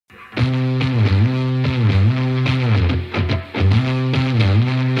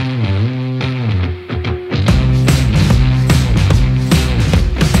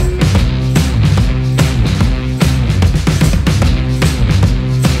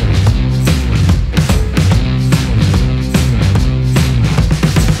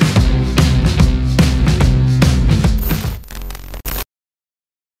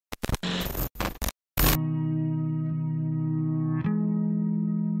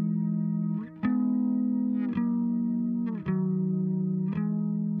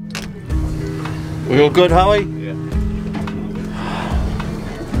We all good, Howie? Yeah.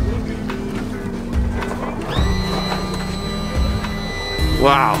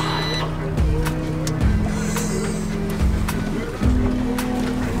 Wow.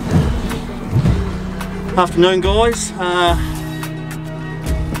 Afternoon, guys.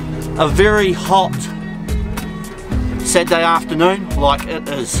 A very hot Saturday afternoon. Like, it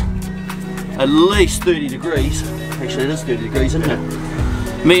is at least 30 degrees. Actually, it is 30 degrees, isn't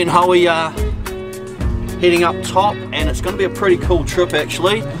it? Me and Howie are heading up top, and it's going to be a pretty cool trip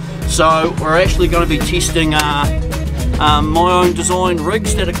actually. So we're actually going to be testing my own design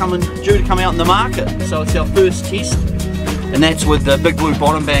rigs that are due to come out in the market. So it's our first test, and that's with the big blue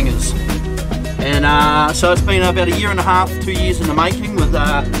bottom bangers. And so it's been about a year and a half, 2 years in the making with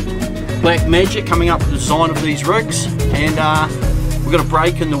Black Magic coming up with the design of these rigs. And we've got a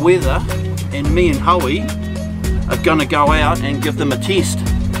break in the weather, and me and Howie are going to go out and give them a test.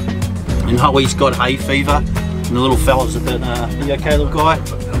 And Howie's got hay fever, and the little fella's a bit, are you okay, little guy?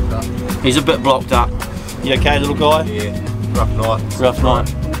 He's a bit blocked up. You okay, little guy? Yeah, rough night. Rough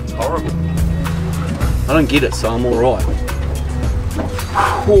night. It's horrible. I don't get it, so I'm alright.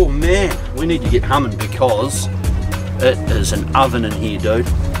 Oh man, we need to get humming because it is an oven in here, dude.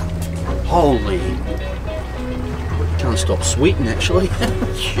 Holy. Can't stop sweating actually.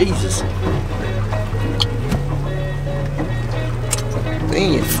 Jesus.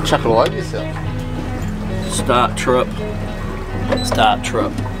 Damn, chuck it all over yourself. Start trip. Start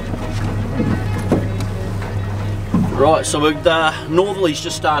trip. Right, so northerly's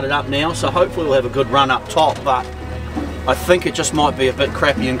just started up now, so hopefully we'll have a good run up top, but I think it just might be a bit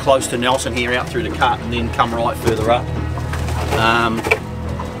crappy and close to Nelson here out through the cut and then come right further up.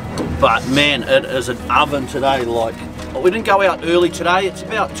 But man, it is an oven today. Like, we didn't go out early today, it's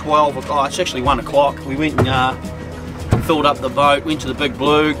about 12 o'clock, it's actually 1 o'clock. We went and filled up the boat, went to the Big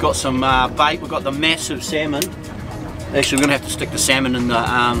Blue, got some bait. We've got the massive salmon. Actually, we're going to have to stick the salmon in the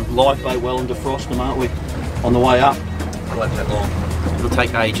live bait well and defrost them, aren't we, on the way up? It won't take long. It'll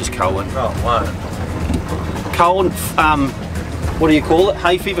take ages, Cohen. Oh, it won't. Cohen, what do you call it?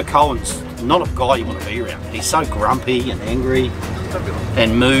 Hay fever. Cohen's not a guy you want to be around. He's so grumpy and angry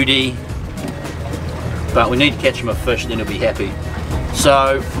and moody. But we need to catch him a fish, then he'll be happy.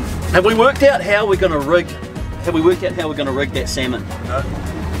 So, have we worked out how we're going to rig? Have we worked out how we're going to rig that salmon? No,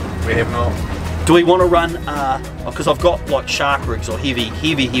 we have not. Do we want to run? Because I've got like shark rigs or heavy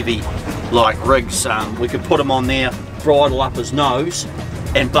like rigs. We could put them on there, bridle up his nose,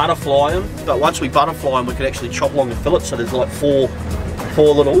 and butterfly him. But once we butterfly him, we could actually chop along the fillet. So there's like four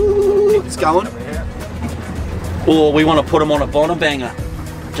little oohs going. Or we want to put him on a bottom banger,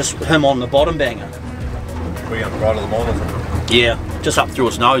 just him on the bottom banger. We're going to bridle them on, isn't it? Yeah, just up through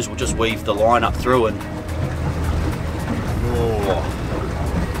his nose. We'll just weave the line up through and.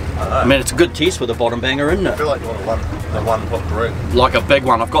 I mean, it's a good test with a bottom banger, isn't it? I feel like you want the one hook rig. Like a big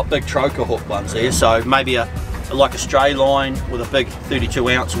one. I've got big troker hook ones there, so maybe like a stray line with a big 32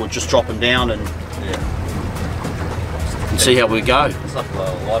 ounce. We'll just drop them down and see how we go. It's like a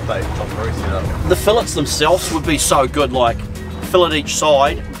live bait top through setup. The fillets themselves would be so good, like fillet each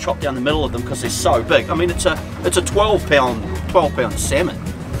side and chop down the middle of them because they're so big. I mean, it's a 12 pound salmon.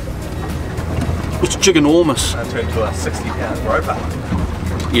 It's giganormous. And turn to a 60 pound groper.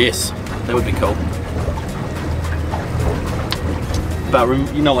 Yes, that would be cool. But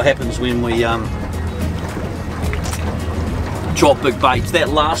you know what happens when we drop big baits. That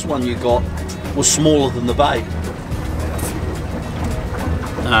last one you got was smaller than the bait.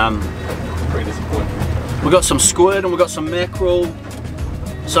 Pretty disappointing. We got some squid and we got some mackerel.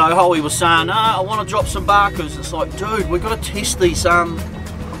 So Holly was saying, I want to drop some barkers. It's like, dude, we've got to test these,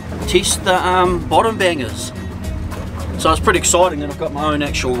 test the bottom bangers. So it's pretty exciting, and I've got my own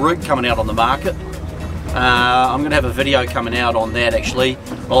actual rig coming out on the market. I'm going to have a video coming out on that actually.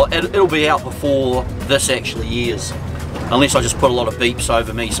 Well, it'll be out before this actually airs, unless I just put a lot of beeps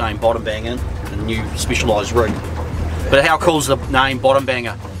over me saying bottom banging, a new specialised rig. But how cool is the name bottom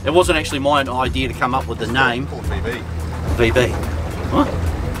banger? It wasn't actually my idea to come up with the name. Called BB. BB. What?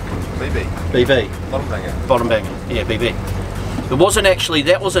 BB. BB. Bottom banger. Bottom banger. Yeah, BB. It wasn't actually,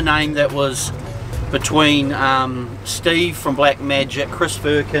 that was a name that was between Steve from Black Magic, Chris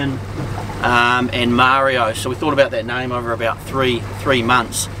Firkin, and Mario. So we thought about that name over about three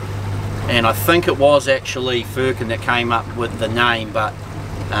months. And I think it was actually Firkin that came up with the name, but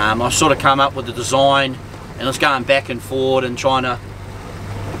I sort of come up with the design and I was going back and forward and trying to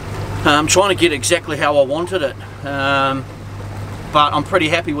get exactly how I wanted it. But I'm pretty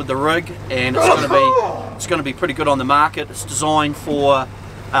happy with the rig, and it's going to be pretty good on the market. It's designed for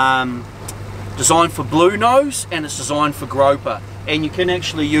blue nose, and it's designed for groper, and you can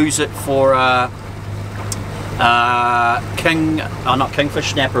actually use it for not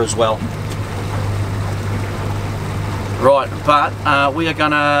kingfish snapper as well. Right, but we are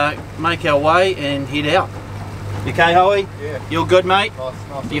going to make our way and head out. You okay, Hoey? Yeah. You're good, mate? Nice.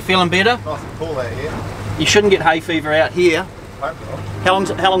 Are you feeling better? Nice and cool out here. You shouldn't get hay fever out here. Hope not.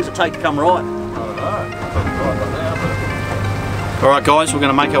 How long does it take to come right? I don't know. It's right now, but... Alright guys, we're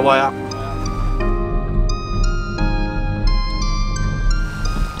going to make our way up.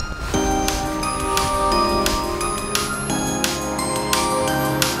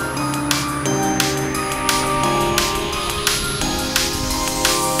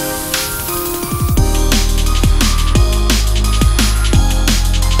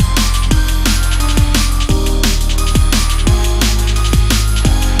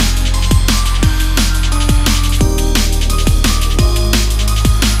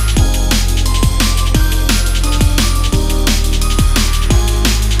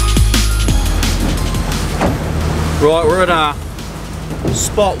 Right, we're at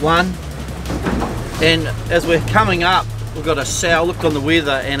spot one, and as we're coming up, we've got a sow. Looked on the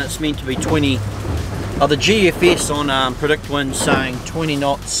weather, and it's meant to be 20. The GFS on predict wind saying 20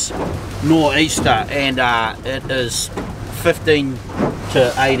 knots nor'easter, and it is 15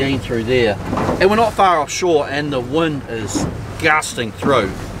 to 18 through there. And we're not far offshore, and the wind is gusting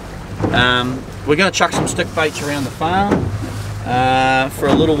through. We're going to chuck some stick baits around the farm for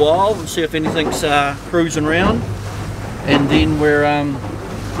a little while and see if anything's cruising around. And then we're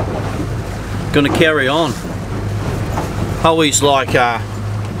going to carry on. Hoey's like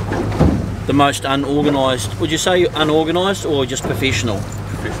the most unorganised. Would you say unorganised or just professional?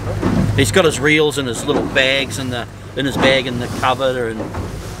 Professional. He's got his reels in his little bags in his bag in the cupboard,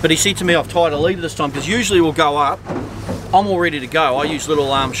 but he said to me I've tied a leader this time, because usually we'll go up, I'm all ready to go. I use little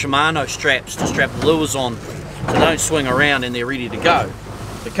Shimano straps to strap the lures on so they don't swing around and they're ready to go.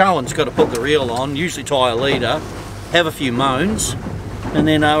 But Cohen's got to put the reel on, usually tie a leader, have a few moans, and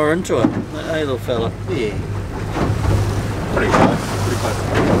then we're into it. Hey little fella. Yeah. Pretty close.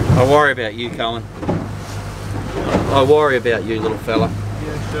 I worry about you, Cohen. I worry about you, little fella.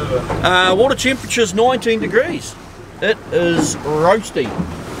 Yeah, sure. Water temperature's 19 degrees. It is roasty.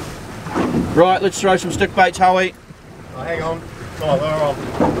 Right, let's throw some stick baits, Hoey. Oh, hang on. Oh, they're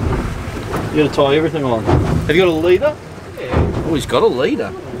on. You gotta tie everything on. Have you got a leader? Yeah. Oh, he's got a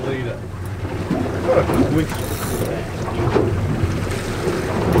leader. Leader. What a quick.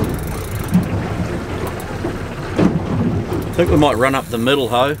 I think we might run up the middle,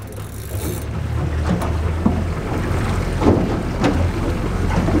 Ho.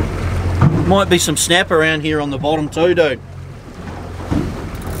 Might be some snap around here on the bottom too, dude.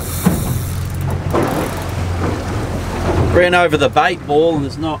 Ran over the bait ball and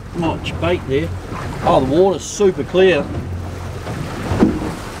there's not much bait there. Oh, the water's super clear.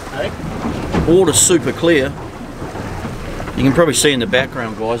 Hey? Water's super clear. You can probably see in the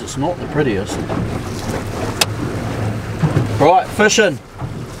background, guys, it's not the prettiest. Right, fishing.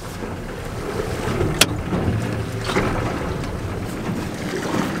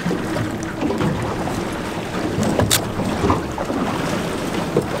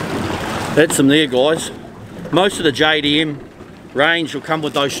 That's them there, guys. Most of the JDM range will come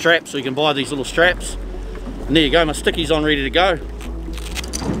with those straps, so you can buy these little straps. And there you go, my sticky's on ready to go.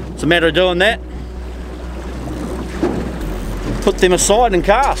 It's a matter of doing that. Put them aside and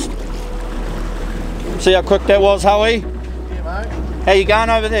cast. See how quick that was, Hoey? Yeah, mate. How you going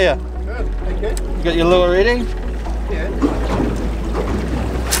over there? Good, thank you. You got your lure ready? Yeah.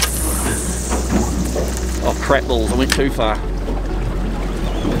 Oh crap balls, I went too far.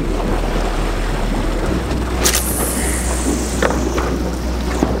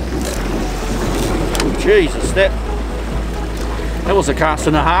 Jesus, that was a cast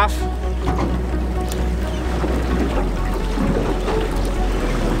and a half.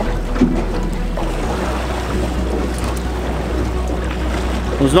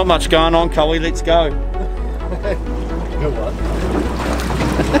 There's not much going on, Coley, let's go. Good one.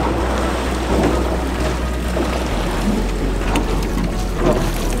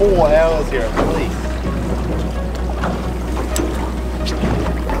 4 hours here at least.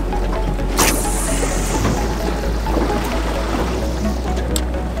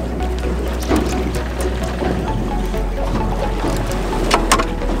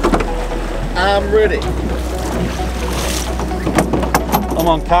 I'm ready. I'm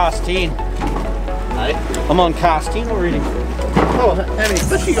on cast 10. Hey? I'm on cast 10 already. Oh, how many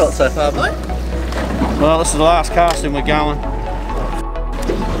fish you got so far, mate? Well, this is the last casting we're going.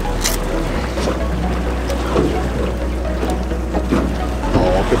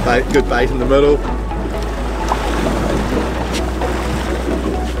 Oh, good bait in the middle.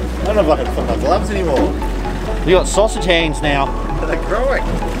 I don't know if I can fit my gloves anymore. You got sausage hands now. They're growing.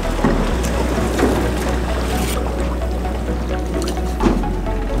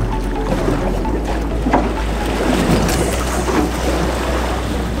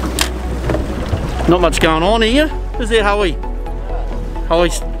 Not much going on here, is there, Howie?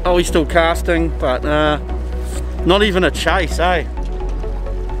 Howie's still casting, but not even a chase, eh?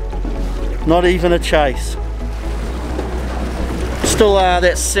 Not even a chase. Still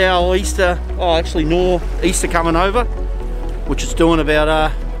that southeaster, oh actually northeaster coming over, which is doing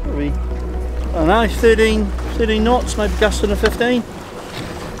about maybe, I don't know, 13 knots, maybe gusting to 15.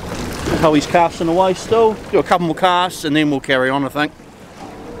 Howie's casting away still. Do a couple more casts and then we'll carry on, I think.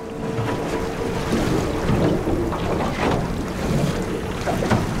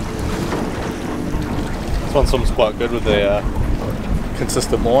 This one swims quite good with the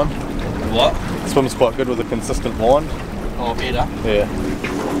consistent line. What? Swims quite good with a consistent line. Oh, better. Yeah.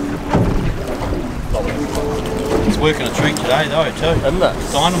 He's working a treat today though, too. Isn't it?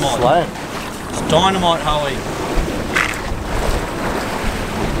 It's dynamite. Slaying. It's dynamite, Howie.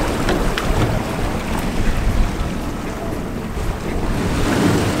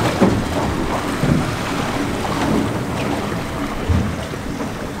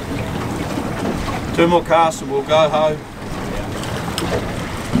 Two more casts and we'll go home.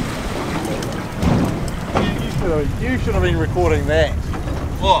 You should have been recording that.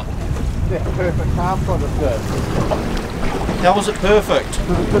 What? That perfect cast I just did. How was it perfect?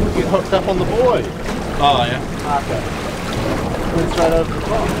 Because it didn't get hooked up on the buoy. Oh yeah. Okay. Went straight over the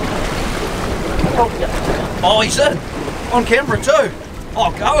top. Oh, yeah. Oh, he's in! On camera too!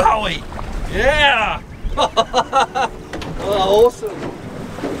 Oh, go Howie! Yeah! Oh, awesome!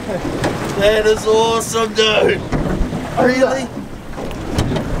 That is awesome, dude! Really?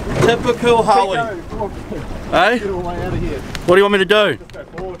 Typical Howie. Hey? Get all the way out of here. What do you want me to do? Just go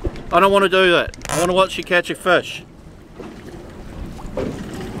forward. I don't want to do that. I want to watch you catch a fish. Oh,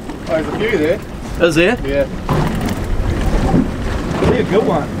 there's a few there. Is there? Yeah. Be a good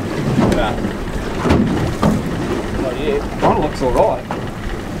one. Nah. Not yet. One looks alright.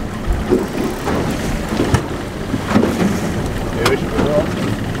 Yeah, we should be right.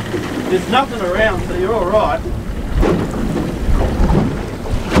 There's nothing around, so you're alright.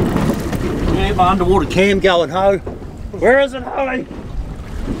 Yeah, my underwater cam going, Ho. Where is it, Howie?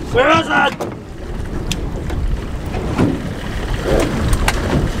 Where is it?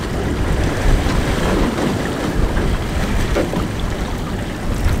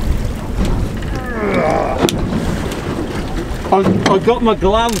 I got my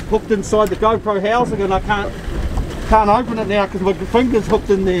glove hooked inside the GoPro housing and I can't open it now because my finger's hooked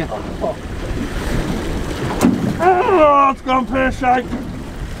in there. Oh, it's gone pear-shaped.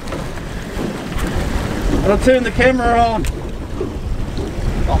 And I'll turn the camera on.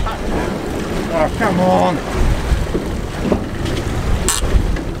 Oh, come on.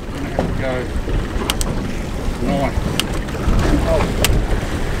 There we go. Nice. Oh.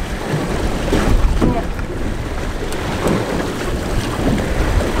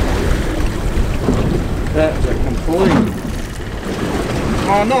 That's a complete.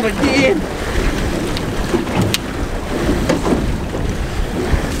 Oh, not again.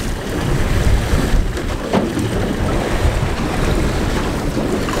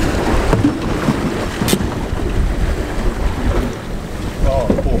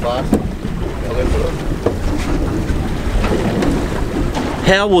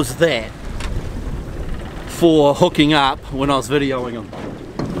 How was that for hooking up when I was videoing him?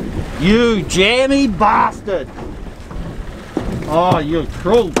 You jammy bastard! Oh, you're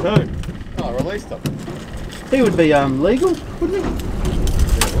cruel too. Oh, I released him. He would be legal, wouldn't he?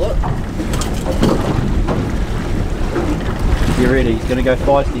 Yeah, look. You ready? He's gonna go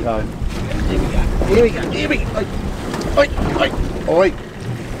feisty home. Here we go. Here we go. Here we go. Oi, oi, oi.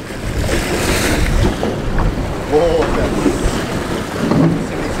 Oh, okay.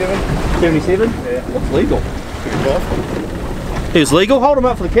 77? 77? Yeah. What's legal? 55. He was legal? Hold him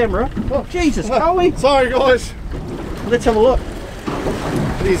up for the camera. Oh, Jesus, Howie. Sorry, guys. Let's have a look.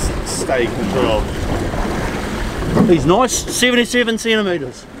 Please stay controlled. He's nice, 77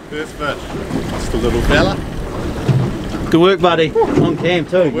 centimetres. First fish. Just a little fella. Good work, buddy. On cam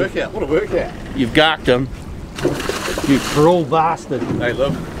too. What a workout. What a workout. You've garked him. You cruel bastard. Hey,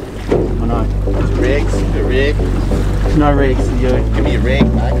 look. I know. It's rigs, a rig. No rigs for you. Give me a rig,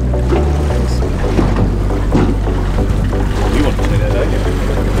 mate. You want to do that, don't you?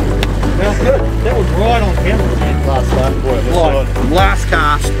 That was good. That was right on camera, man. Last time, boy, Right, last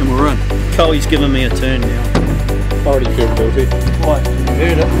cast and we're in. Chloe's giving me a turn now. I already feel guilty. Right, you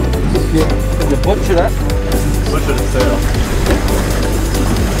heard it. Yeah. You butchered it. Butchered itself.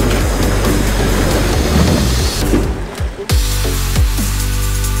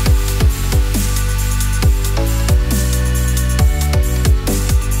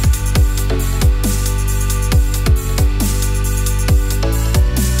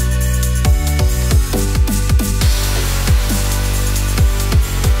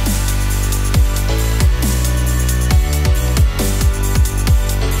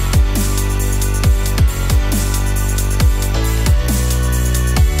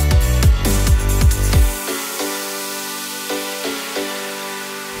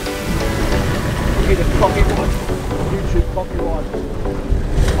 YouTube copyright.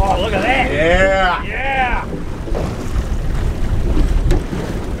 Oh, look at that! Yeah! Yeah!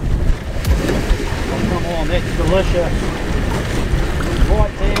 Oh, come on, that's delicious.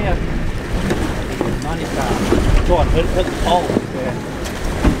 Right there. Money car. Right, hit the pole. Yeah.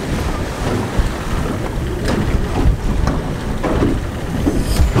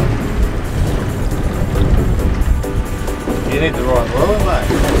 You need the right lure, mate.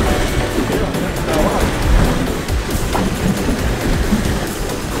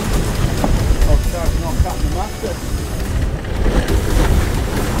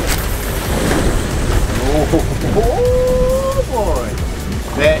 Oh boy,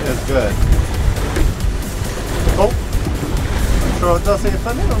 that is good. Oh, sure it does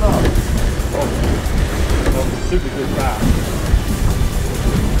anything or not? Oh, super good car.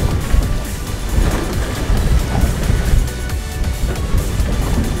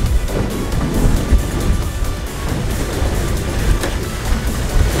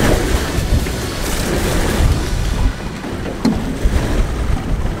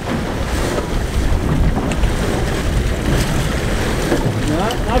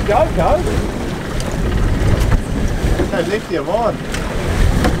 Go. Hey, lefty, I'm on.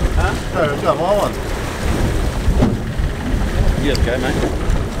 Huh? No, I'm on. You go, mate.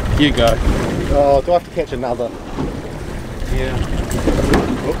 You go. Oh, do I have to catch another? Yeah.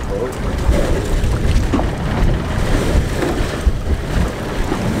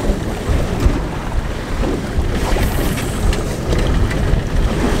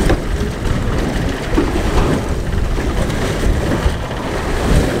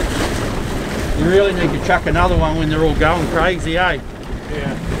 You really need to chuck another one when they're all going crazy, eh?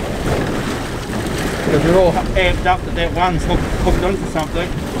 Yeah. Because they're all amped up that one's hooked onto something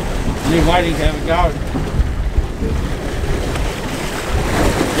and they're waiting to have a go.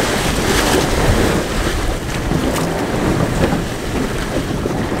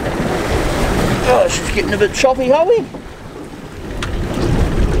 Oh, she's getting a bit choppy, Howie.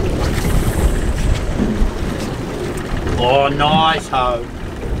 Oh, nice, Ho.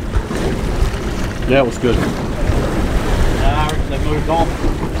 That was good. I reckon they've moved on.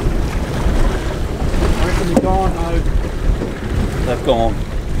 I reckon they've gone, Ho. They've gone.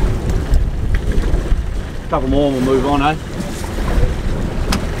 A couple more and we'll move on, eh?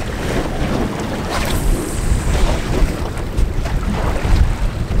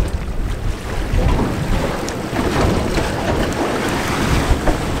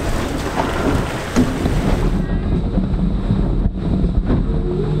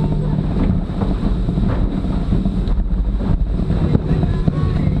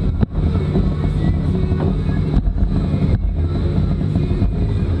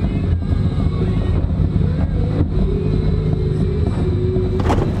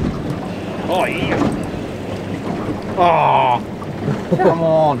 Oh yeah! Oh, come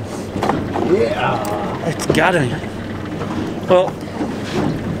on! Yeah, it's gutting. Well,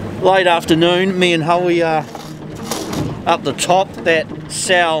 late afternoon, me and Howie are up the top. That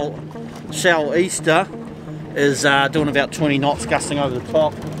southeaster is doing about 20 knots, gusting over the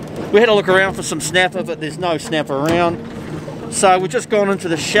top. We had a look around for some snapper, but there's no snapper around. So we've just gone into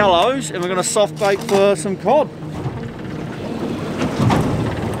the shallows and we're going to soft bait for some cod.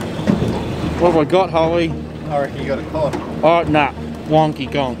 What have I got, Howie? I reckon you got a cod. Oh, nah. Wonky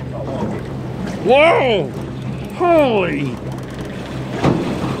gone. Oh, Whoa! Holy!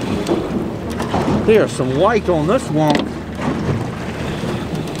 There's some weight on this wonk.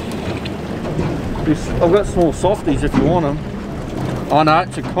 I've got small softies if you want them. Oh no,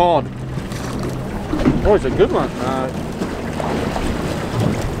 it's a cod. Oh, it's a good one.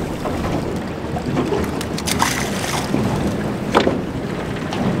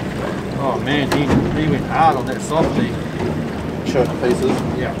 Oh man, he went hard on that softie. Short pieces.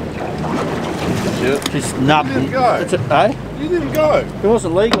 Yeah. Shit. Just nub. You didn't go. Eh? You didn't go. It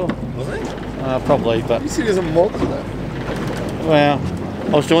wasn't legal. Was it? Probably, but You said there's a monster there. well, I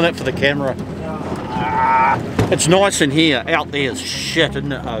was doing that for the camera. It's nice in here. Out there is shit,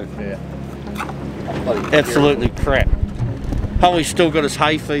 isn't it? Oh, Yeah. absolutely crap. Holly's still got his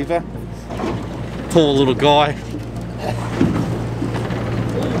hay fever. Poor little guy.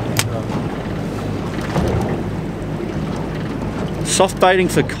 Soft baiting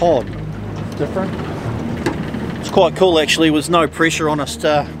for cod. Different. It's quite cool actually. There was no pressure on us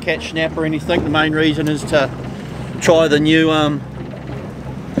to catch snap or anything. The main reason is to try the new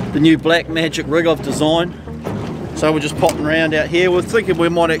Black Magic rig I've designed. So we're just popping around out here. We're thinking we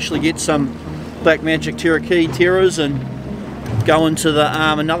might actually get some Black Magic Cherokee terrors and go into the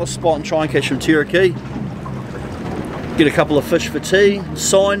another spot and try and catch some Cherokee. Get a couple of fish for tea.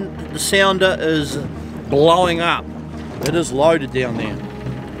 The sounder is blowing up. It is loaded down there.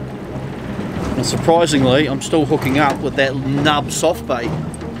 And surprisingly, I'm still hooking up with that nub soft bait.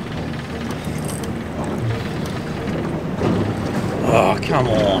 Oh, come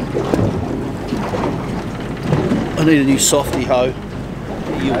on. I need a new softy hoe.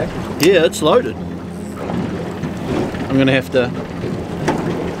 Yeah, it's loaded. I'm gonna have to.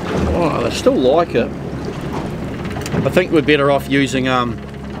 Oh, I still like it. I think we're better off using oh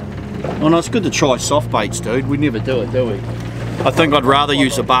no, it's good to try soft baits, dude. We never do it, do we? I think I'd rather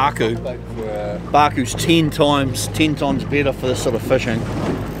use a Baku. Baku's 10 times better for this sort of fishing.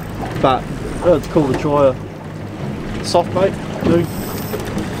 But it's cool to try a soft bait, dude.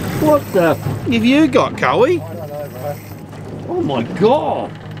 What the have you got, Coey? I don't know, bro. Oh my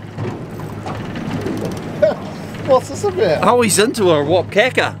god! What's this about? Oh, he's into a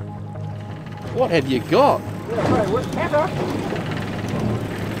wapkaka. What have you got?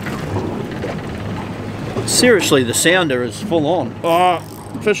 Seriously, the sounder is full on. Oh,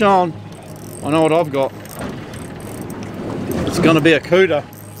 fish on. I know what I've got. It's going to be a cooter.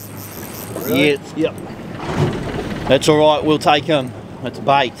 Really? Yeah, yep. That's alright, we'll take him. That's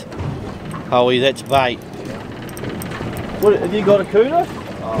bait. Howie, that's bait. What, have you got a cooter?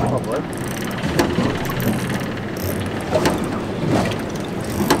 Oh, probably.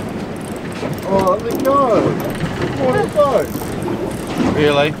 Oh, let me go. What a boat.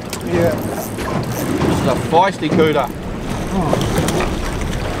 Really? Yeah. This is a feisty cooter.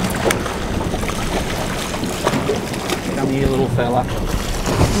 Come here, little fella.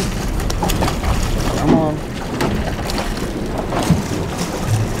 Come on.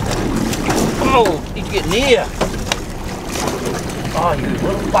 Oh, he's getting near. Oh, you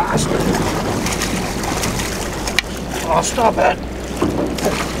little bastard. Oh, stop it.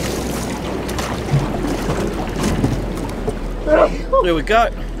 There we go.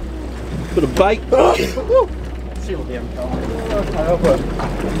 Bit of bait. Seal down, Carl.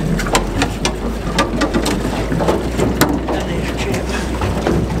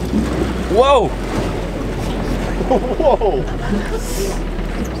 Whoa! Whoa!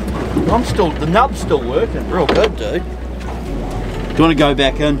 The nub's still working real good, dude. Do you want to go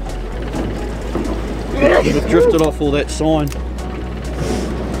back in? We've drifted off all that sign.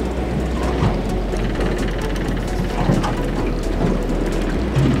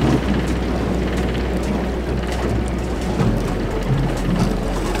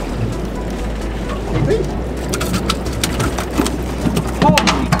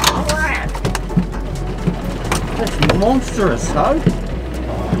 Monstrous, huh?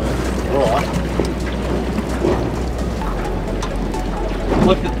 Right.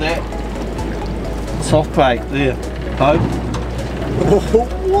 Look at that soft bait there, Ho.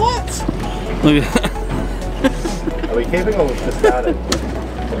 What? Look at Are we keeping or we've just started?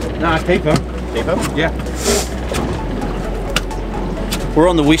 Nah, keep him. Keep him? Yeah. We're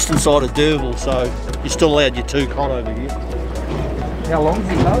on the western side of Derville, so you're still allowed your 2 cod over here. How long is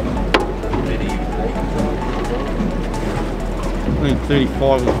he, Ho?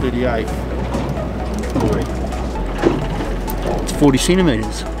 35 or 38. 40. It's 40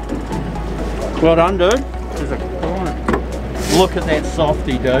 centimetres. Well done, dude. There's a client. Look at that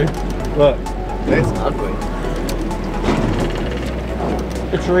softy, dude. Look. That's ugly.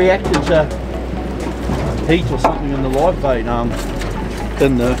 It's reacted to heat or something in the live bait in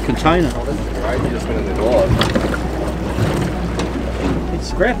the container. Oh, that's great. You just went in the live. It's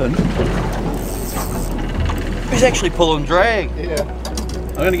scrapping. He's actually pulling drag. Yeah.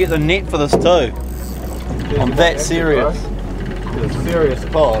 I'm going to get the net for this too. I'm that serious. It's a serious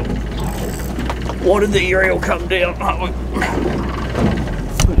pod. Why did the aerial come down? Oh,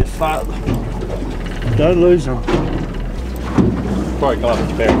 we just farted. Don't lose them. probably come up as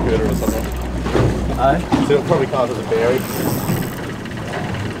a barracuda or something. Eh? So it'll probably come up as a berry.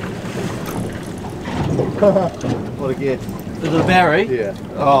 What a gift. Is it a berry? Yeah.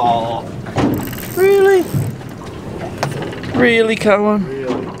 Oh. Really? Really, Kohan?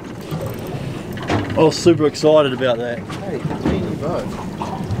 Really. I was super excited about that. Hey, me and you both.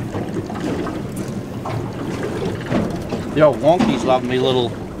 The old wonkies love me little.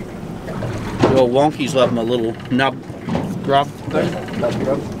 The old wonkies love my little nub grub thing. Nub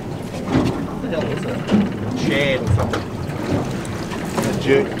grub. What the hell is it? Shad or something. A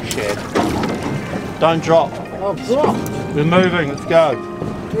jerk shad. Don't drop. Oh, drop. We're moving. Let's go.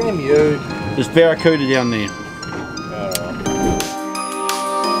 Damn you. There's barracuda down there.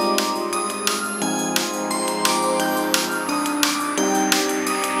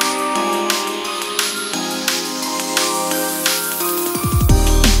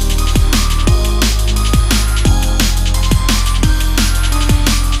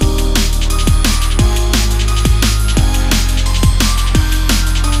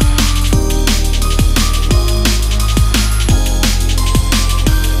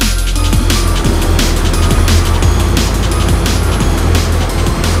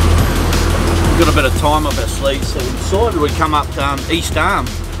 Got a bit of time up our sleeves, so we decided we'd come up East Arm.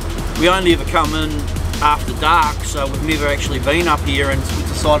 We only ever come in after dark, so we've never actually been up here, and we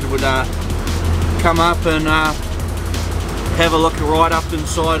decided we'd come up and have a look right up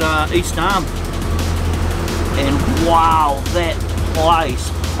inside East Arm. And wow, that place,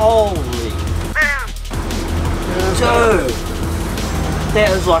 holy dude,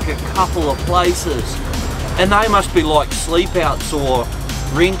 that is like a couple of places, and they must be like sleep outs or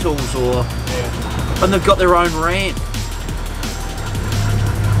rentals, or and they've got their own ramp.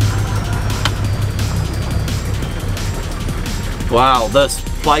 Wow, this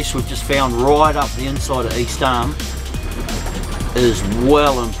place we've just found right up the inside of East Arm is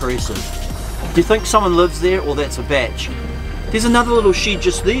well impressive. Do you think someone lives there, or that's a batch? There's another little shed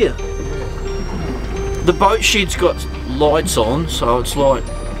just there. The boat shed's got lights on, so it's like...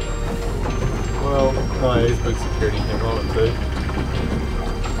 Well, no, there's a big security camera on it too.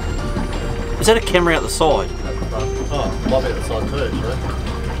 Is that a camera out the side? Oh, might be at the side too, actually.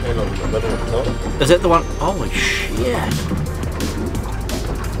 And on the middle at the top. Is that the one? Holy shit.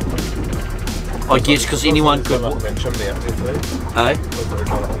 I guess because anyone could... On that chimney up there too. Eh? Was there a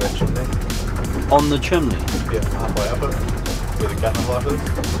on that chimney? On the chimney? Yeah, halfway up it. Where the gutter pipe is.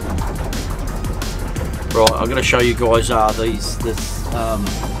 Right, I'm going to show you guys I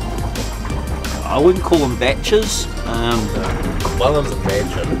wouldn't call them batches. One of them's a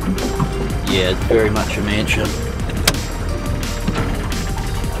mansion. Yeah, it's very much a mansion.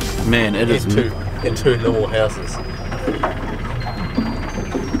 Man, it is... In two normal houses.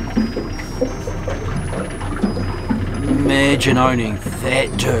 Imagine owning that,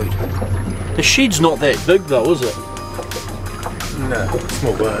 dude. The shed's not that big though, is it? No,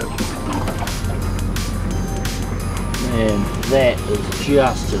 small work. Man, that is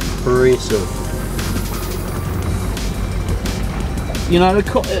just impressive. You know, you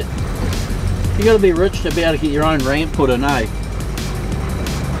got to be rich to be able to get your own ramp put in, eh?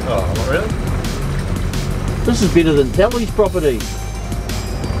 Oh, not really? This is better than Tally's property.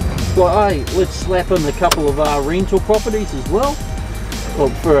 Well, hey, let's slap in a couple of our rental properties as well. Well,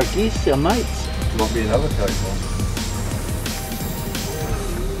 for our guests, our mates. Might be another case one.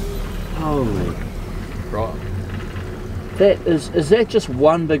 Holy. Right. That is that just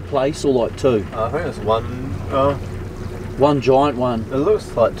one big place or like two? I think it's one. One giant one. It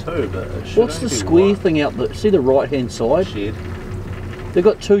looks like two, but it should What's the only be square one. thing out there? See the right hand side? Shed. They've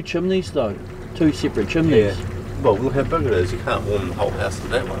got two chimneys though. Two separate chimneys. Yeah. Well, look how big it is. You can't warm the whole house in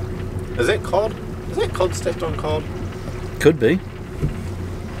that one. Is that cod? Is that cod stacked on cod? Could be.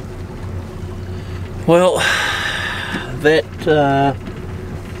 Well, that,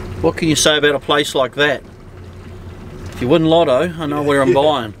 what can you say about a place like that? If you win Lotto, I know where I'm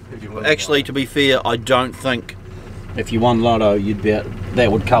buying. Actually, to be fair, I don't think if you won Lotto, you'd be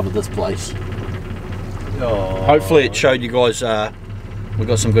that would cover this place. Oh. Hopefully it showed you guys, we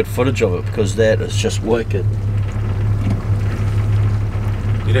got some good footage of it, because that is just wicked.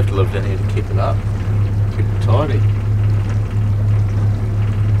 You'd have to live down here to keep it up. Keep it tidy.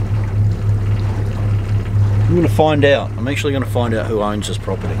 I'm going to find out. I'm actually going to find out who owns this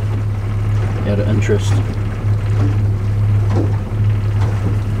property. Out of interest.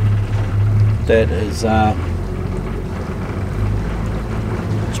 That is,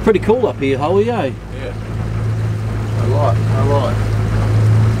 it's pretty cool up here, Howie, eh? Yeah. I like.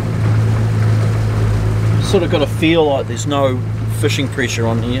 Sort of got a feel like there's no fishing pressure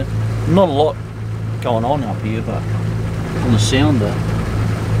on here. Not a lot going on up here, but on the sounder.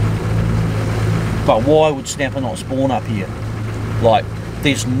 But why would snapper not spawn up here? Like,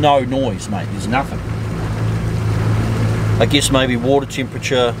 there's no noise, mate, there's nothing. I guess maybe water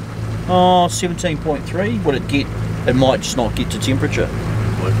temperature, 17.3, would it get, it might just not get to temperature.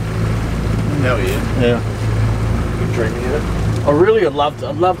 Hell yeah. Yeah. Good dreaming of it. I really would love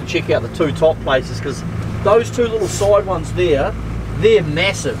to check out the two top places, because those two little side ones there, they're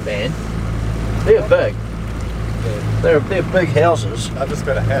massive, man. They're big. Yeah. They're big houses. I just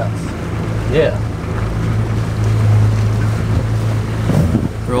got a house. Yeah.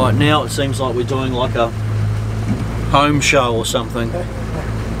 Right, now it seems like we're doing like a home show or something.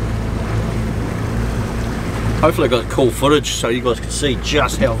 Hopefully I got cool footage so you guys can see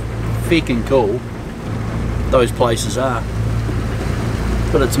just how freaking cool those places are.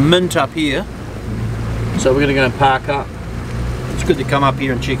 But it's mint up here, so we're going to go and park up. It's good to come up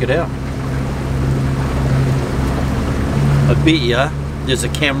here and check it out. I bet ya there's a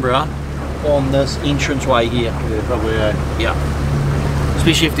camera on this entranceway here. Yeah, probably. Yeah.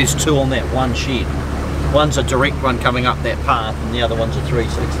 Especially if there's two on that one shed. One's a direct one coming up that path and the other one's a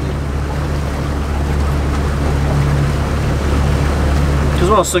 360. Because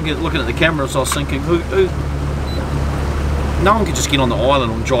when I was thinking, looking at the cameras, I was thinking, no one could just get on the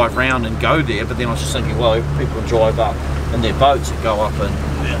island and drive around and go there, but then I was just thinking, well, people can drive up in their boats that go up and...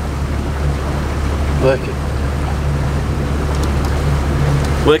 Yeah. Wicked.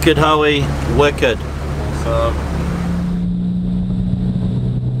 Wicked, Hoey. Wicked. Awesome.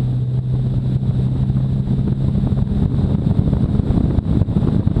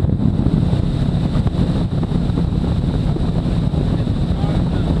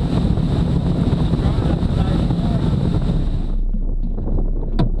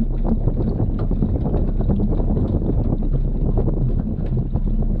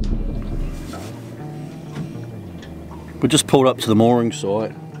 We just pulled up to the mooring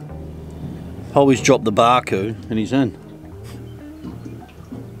site. Hoey's dropped the Baku and he's in.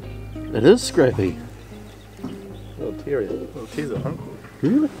 It is scrappy. Little terrier. Little teaser, huh?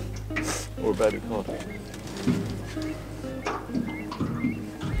 Really? Or a baby cod.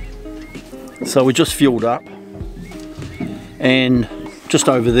 So we just fueled up, and just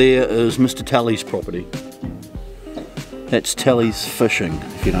over there is Mr. Talley's property. That's Talley's Fishing,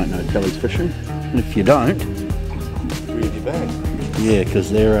 if you don't know Talley's Fishing. And if you don't, Really bad. yeah,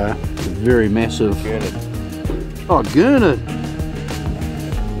 because they're a very massive... Gurnard. Oh, Gurnard!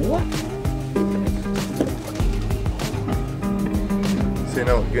 What? So you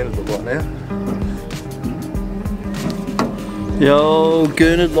know what Gurnard look like now? Yo,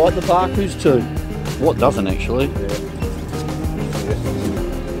 Gurnard like the Bakus too. What doesn't actually? Yeah.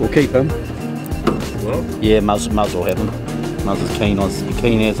 We'll keep him. Well, Yeah, Muzz will have him. Muzz is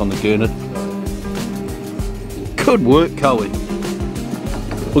keen as on the Gurnard. Good work, Coey.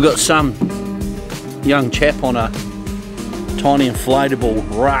 We've got some young chap on a tiny inflatable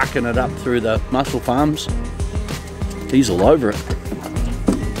racking it up through the mussel farms. He's all over it.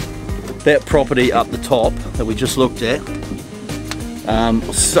 That property up the top that we just looked at,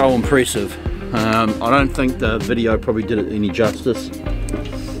 was so impressive. I don't think the video probably did it any justice.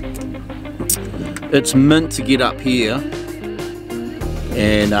 It's mint to get up here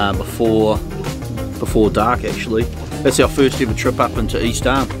and before dark actually. That's our first ever trip up into East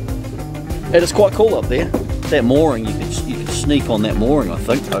Arm. And it's quite cool up there. That mooring, you could sneak on that mooring I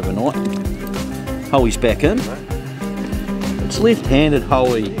think overnight. Hoey's back in. It's left-handed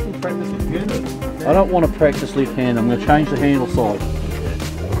Hoey. I don't want to practice left-handed, I'm going to change the handle side.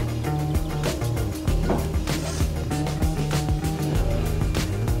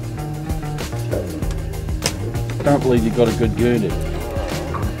 I don't believe you've got a good Gurnard.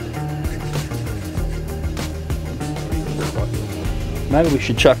 Maybe we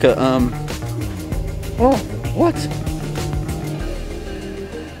should chuck a, oh, what?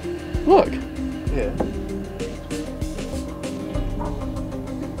 Look. yeah.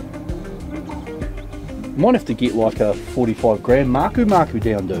 Might have to get like a 45 gram Maku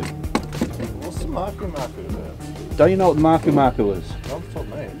down, dude. What's the Maku about? Don't you know what the Maku is? Don't stop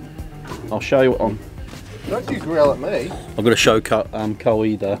me. I'll show you what I'm... Don't you growl at me. I've got to show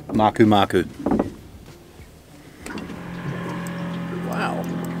Coey the Maku. Wow.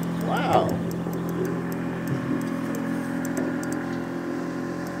 Wow.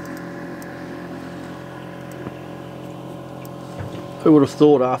 Who would have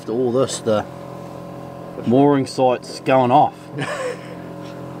thought after all this the mooring site's going off?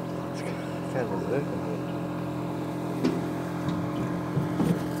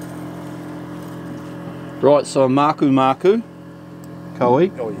 Right, so Maku,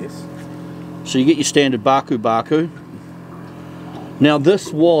 Coey. Oh yes. So you get your standard Baku, Now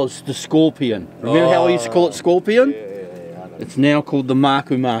this was the scorpion. Remember how we used to call it scorpion? Yeah, I know. It's now called the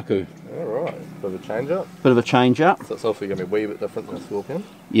Maku Maku. Alright, bit of a change up. Bit of a change up. So it's also going to be a wee bit different than a scorpion.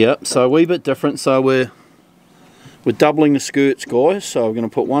 Yep, so a wee bit different. So we're doubling the skirts, guys. So we're going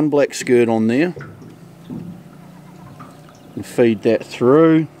to put one black skirt on there and feed that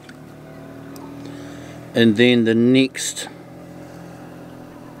through. And then the next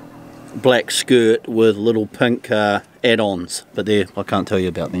black skirt with little pink add-ons, but I can't tell you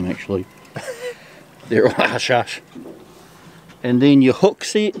about them actually. They're all hush hush. And then your hook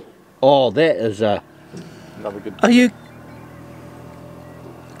set. Oh, that is Another good. Are you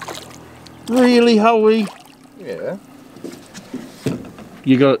really, Howie? Yeah.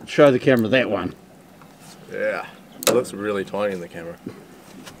 You got to show the camera that one. Yeah. It looks really tiny in the camera.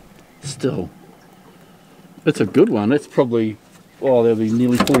 Still, it's a good one. It's probably, oh, that'll be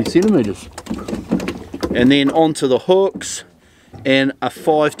nearly 40 centimeters. And then onto the hooks and a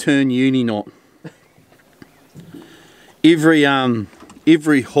 5-turn uni knot. Every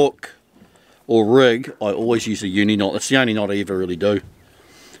hook or rig, I always use a uni knot. It's the only knot I ever really do,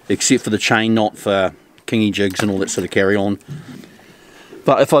 except for the chain knot for kingy jigs and all that sort of carry on.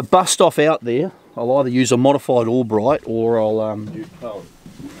 But if I bust off out there, I'll either use a modified Albright or I'll Use Cohen.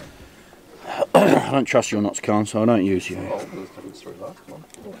 I don't trust your knots, Cohen, so I don't use you. Oh, there's different story last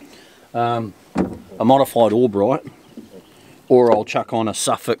one. A modified Albright, or I'll chuck on a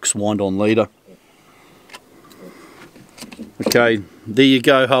Suffix wind-on leader. Okay, there you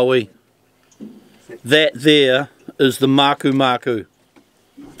go, Howie. That there is the Maku Maku.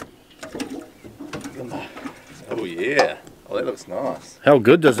 Oh yeah. Oh, that looks nice. How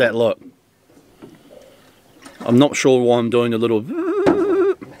good does that look? I'm not sure why I'm doing a little...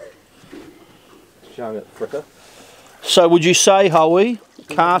 Showing it flicker. So would you say, Howie,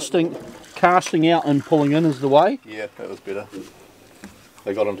 casting out and pulling in is the way? Yeah, that was better.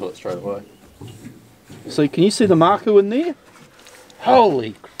 They got onto it straight away. So can you see the Maku in there?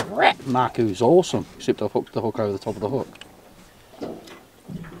 Holy crap, Maku's awesome. Except I've hooked the hook over the top of the hook.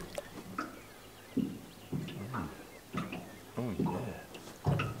 Oh yeah.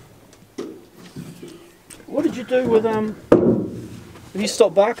 What did you do with have you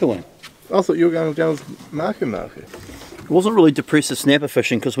stopped barcooing? I thought you were going down with Maku. It wasn't really depressive snapper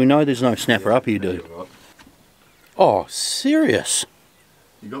fishing because we know there's no snapper up here, dude. Right. Oh, serious?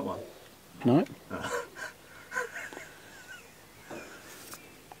 You got one? No.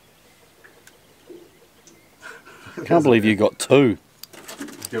 Can't believe you got two. Do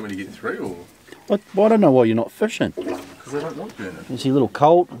you want me to get three or? Well, I don't know why you're not fishing. Because I don't want to. Is he a little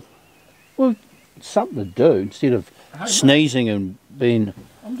cold? Well, it's something to do instead of sneezing and being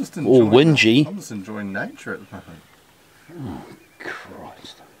I'm just all whingy. I'm just enjoying nature at the moment. Oh,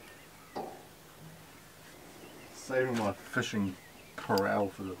 Christ. Saving my fishing corral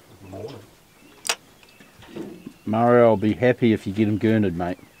for the morning. Mario, I'll be happy if you get him gurned,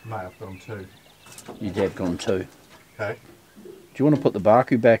 mate. Mate, I've got them too. Your dad got him too. Okay. Do you want to put the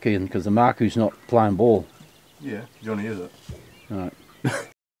Baku back in? Because the Maku's not playing ball. Yeah, do you want to use it? No.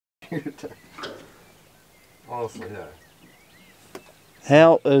 Honestly, yeah.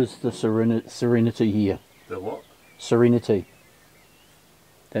 How is the serenity here? The what? Serenity.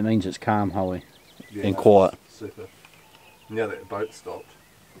 That means it's calm, Howie. Yeah, And quiet. Super. Now that the boat stopped.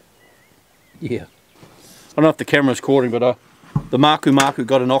 Yeah. I don't know if the camera's recording, but the Maku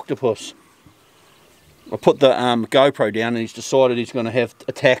got an octopus. I put the GoPro down and he's decided he's going to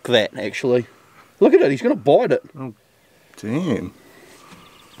attack that, actually. Look at it, he's going to bite it. Oh, damn.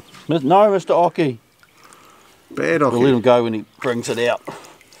 No, Mr. Oki. Bad Oki. We'll let him go when he brings it out.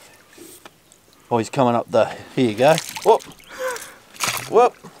 Oh, he's coming up the... Here you go. Whoop.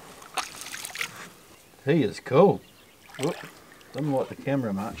 Whoop. He is cool. Whoop. Doesn't like the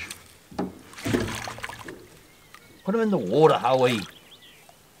camera much. Put him in the water, Howie.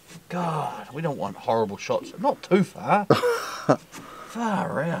 God, we don't want horrible shots. Not too far.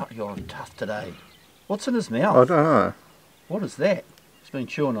 Far out. You're tough today. What's in his mouth? I don't know. What is that? He's been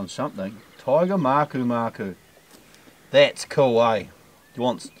chewing on something. Tiger Maku. That's cool, eh? Do you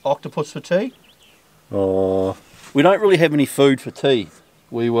want octopus for tea? Oh. We don't really have any food for tea.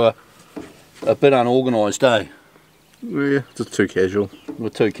 We were a bit unorganised, eh? Yeah, just too casual. We're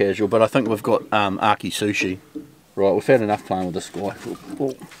too casual, but I think we've got Aki sushi. Right, we've had enough playing with this guy.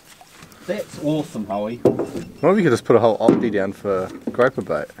 Oh, that's awesome, Howie. What if you could just put a whole octi down for groper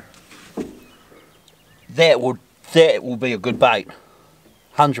bait? That will be a good bait.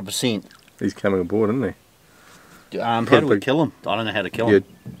 100%. He's coming aboard, isn't he? How do we kill him? I don't know how to kill him. You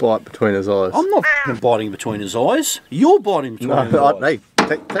bite between his eyes. I'm not biting between his eyes. You're biting between his eyes. No,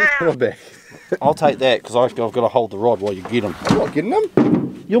 take my back. I'll take that because I've got to hold the rod while you get him. I'm not getting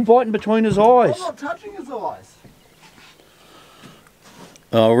him. You're biting between his eyes. I'm not touching his eyes.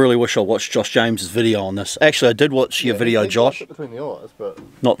 I really wish I watched Josh James's video on this. Actually, I did watch your video, Josh. Between the eyes, but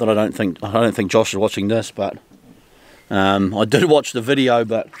not that I don't think Josh is watching this, but I did watch the video.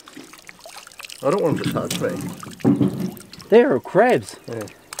 But I don't want him to touch me. There are crabs. Yeah.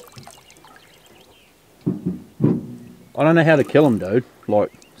 I don't know how to kill them, dude.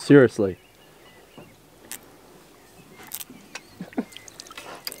 Like, seriously.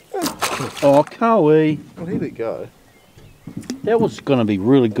 Oh, Cowie. Well, here we go. That was going to be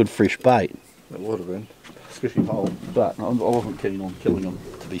really good fresh bait. It would have been. Squishy hole. But I wasn't keen on killing them,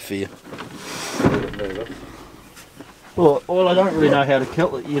 to be fair. Well, I don't really know how to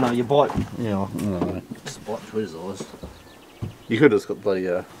kill it. You know, you bite. You know, I don't know. Just bite through his eyes. You could have just got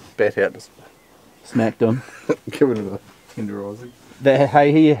the bat out to smacked him. Give him a tenderising.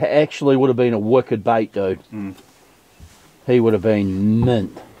 Hey, he actually would have been a wicked bait, dude. Mm. He would have been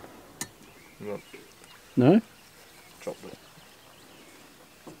mint. Yep. No? Dropped it.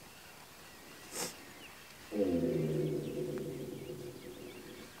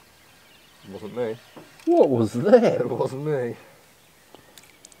 It wasn't me. What was that? It wasn't me.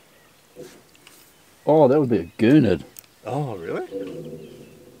 Oh, that would be a goonid. Oh, really?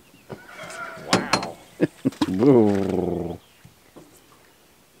 Wow.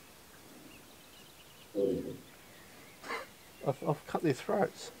 I've cut their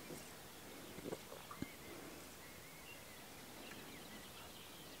throats.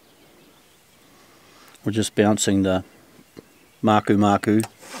 We're just bouncing the maku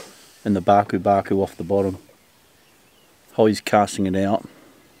and the baku off the bottom. Holly's casting it out.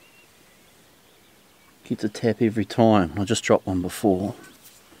 Gets a tap every time. I just dropped one before.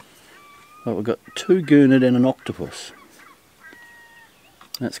 But we've got two goonid and an octopus.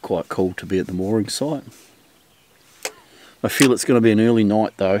 That's quite cool to be at the mooring site. I feel it's going to be an early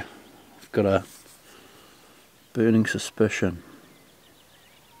night though. I've got a burning suspicion.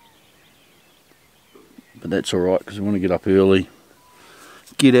 But that's alright because we want to get up early,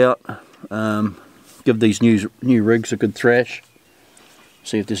 get out, give these new rigs a good thrash,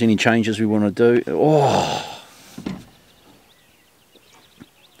 see if there's any changes we want to do. Oh!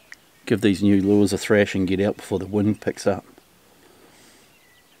 Give these new lures a thrash and get out before the wind picks up.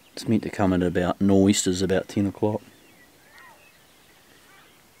 It's meant to come in about nor'easters about 10 o'clock.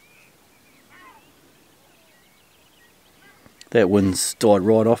 That wind's died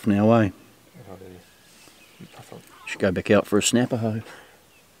right off now, eh? Should go back out for a snapper hoe.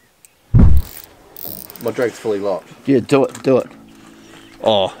 My drag's fully locked. Yeah, do it.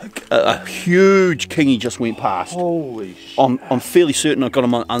 Oh, a huge kingy just went past. Holy shit. I'm fairly certain I got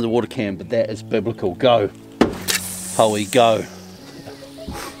him on underwater cam, but that is biblical. Go. Hoey, go.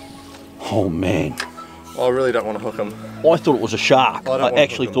 Oh man. I really don't want to hook him. I thought it was a shark. I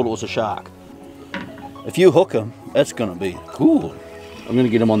actually thought it was a shark. If you hook him, that's going to be cool. I'm going to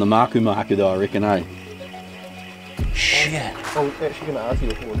get him on the maku though, I reckon, eh? Shit. I was actually going to ask you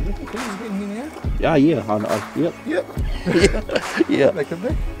before. Do you think he's getting here now? Yeah. Yep. Yeah. That could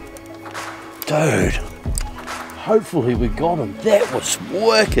be. Dude. Hopefully we got him. That was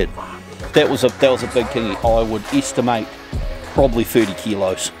wicked. That was a big kingy. I would estimate probably 30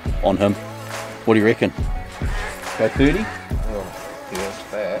 kilos on him. What do you reckon? Go 30? Oh, he was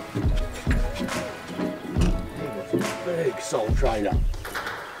fat. He was a big soul trader.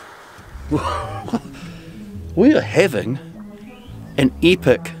 We are having an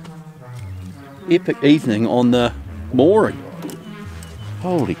epic evening on the mooring.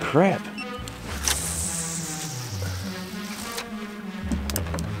 Holy crap.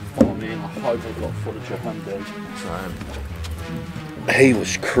 Oh man, I hope I've got footage of him, dude. Same. He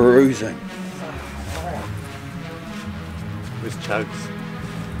was cruising. Where's Chugs?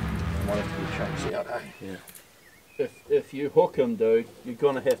 Might have to get Chugs out, eh? Yeah. If you hook him, dude, you're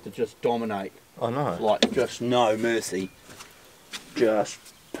gonna have to just dominate. I know. Like, just no mercy. Just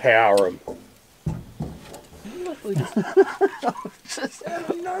power him.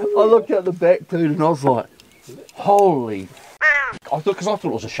 I looked at the back, dude, and I was like, holy because I thought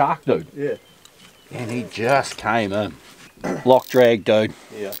it was a shark, dude. Yeah. And he just came in. Lock drag, dude.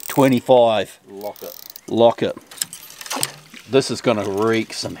 Yeah. 25. Lock it. Lock it. This is gonna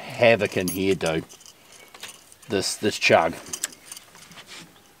wreak some havoc in here, dude. This chug.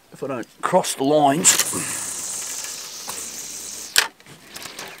 If I don't cross the lines.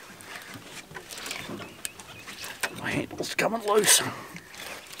 My handle's coming loose.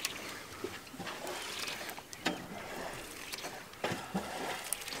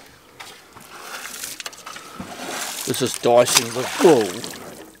 This is dicing the bull.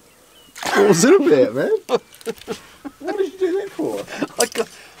 What was it about, man? What did you do that for?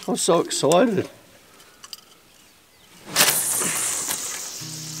 I was so excited.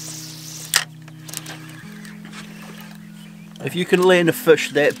 If you can land a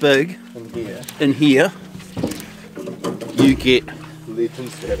fish that big in here, you get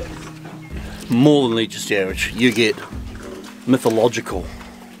legend status. More than legend status. You get mythological.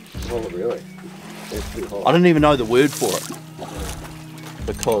 Oh, really? That's too hot. I didn't even know the word for it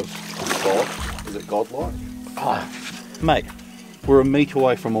because God? Is it godlike? Mate, we're a metre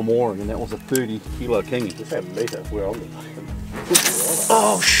away from a mooring, and that was a 30-kilo kingy. Just have a metre. We're on the fucking.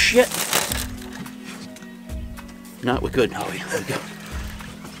 Oh shit! No, we're good. No, we're good.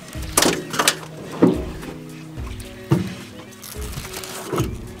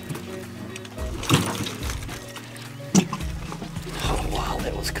 Oh wow,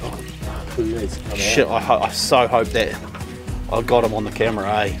 that was cool. Shit, I so hope that I got him on the camera,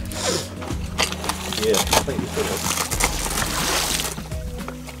 eh? Yeah, I think you should have.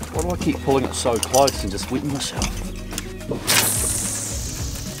 Why do I keep pulling it so close and just wetting myself?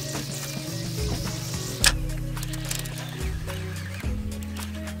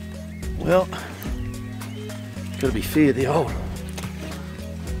 Well, gotta be fair, the old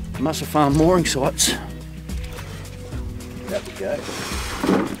Muscle Farm mooring sites. Out the gate.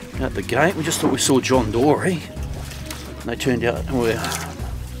 Out the gate, we just thought we saw John Dory. And they turned out,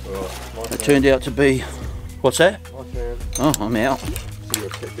 turned out to be, what's that? My turn. Oh, I'm out. So you're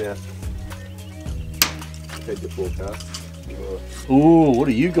checked out. Head your forecast. Ooh, what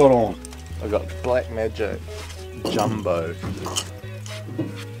do you got on? I got Black Magic Jumbo.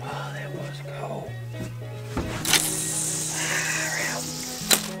 Oh, that was cool.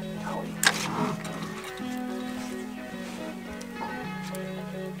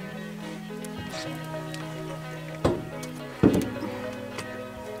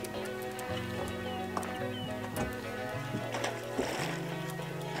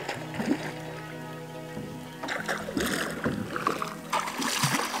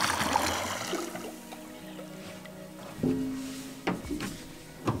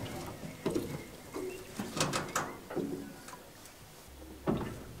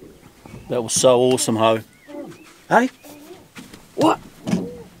 That was so awesome, Ho. Hey? What?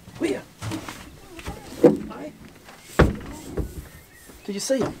 Where? Hey? Did you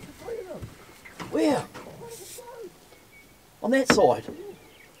see him? Where? On that side?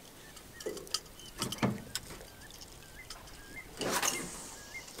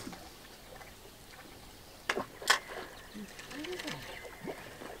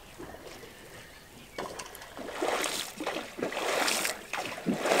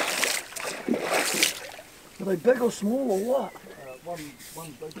 Are they big or small or what?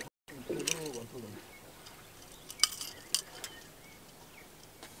 One big and two little ones.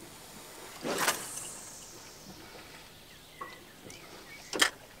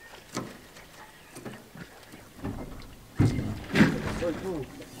 So cool.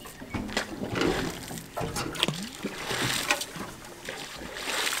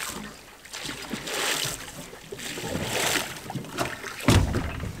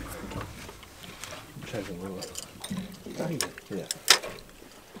 Changing a little. Yeah.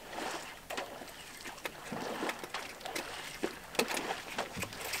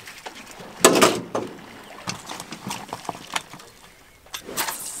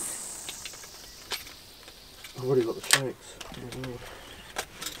 I've already got the shanks.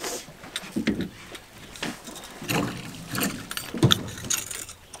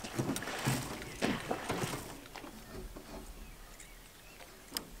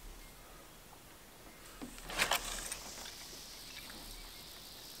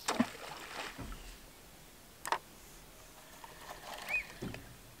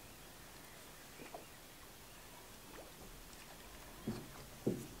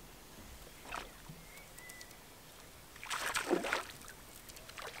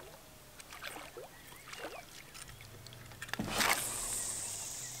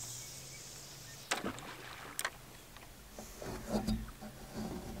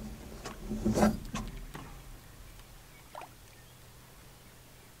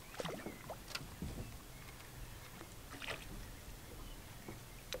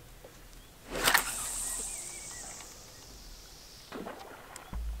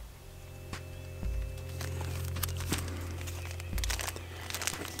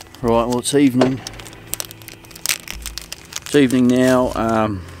 Right, well it's evening. It's evening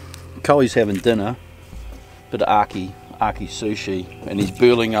now. Coey's having dinner. Bit of aki sushi, and he's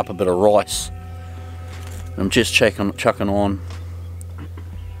burling up a bit of rice. I'm just chucking on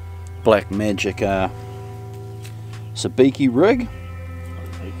Black Magic sabiki rig.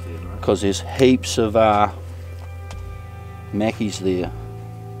 because there's heaps of mackies there.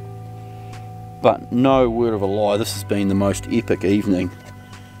 But no word of a lie, this has been the most epic evening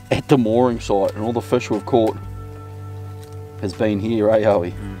at the mooring site, and all the fish we've caught has been here, eh,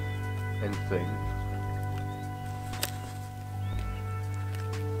 Howie? And things.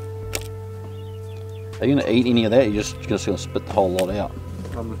 Are you going to eat any of that? You're just going to spit the whole lot out?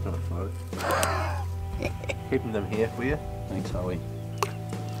 I'm just going to float. Keeping them here for you. Thanks, Howie.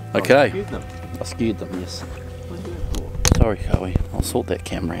 Okay. I scared them. I scared them, yes. Sorry, Howie. I'll sort that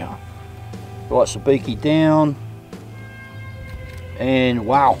camera out. Right, sabiki down. And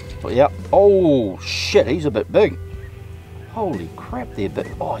wow. Yep. Oh, shit. He's a bit big. Holy crap, they're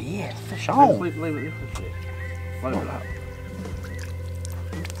big. Oh, yeah. Fish on. Leave it there for a sec. Float it up.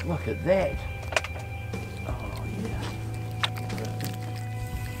 Look at that.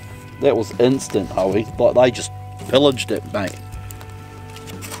 That was instant, Howie. Like they just pillaged it, mate.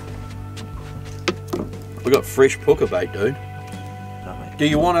 We got fresh pooker bait, dude. Do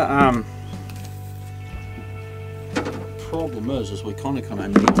you want to? Problem is we kind of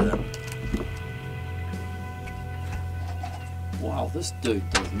need to. Wow, this dude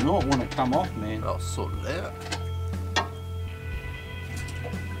does not want to come off, man. I'll sort it out.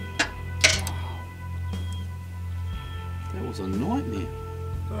 That was a nightmare.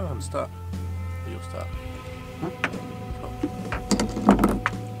 Oh, I'm stuck. You'll start. Huh?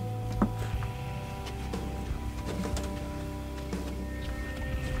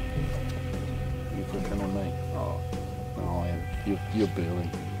 You clicking on me? Oh, no, I am. You're barely.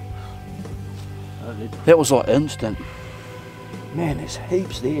 That was like instant. Man, there's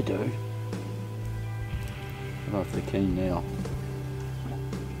heaps there, dude. I don't know if they're keen now.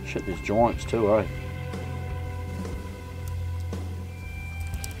 Shit, there's giants too, eh?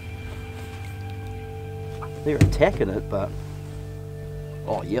 They're attacking it, but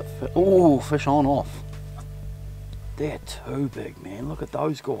oh yep, oh, fish on off. They're too big, man. Look at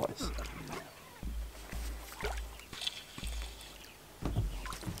those guys.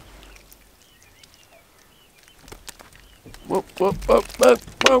 Whoa, whoa, whoa, whoa,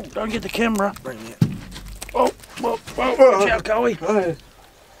 whoa! Don't get the camera. Bring it. Whoa, whoa, whoa! Watch out, Coey.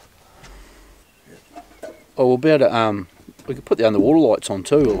 Oh, we'll be able to we could put the underwater lights on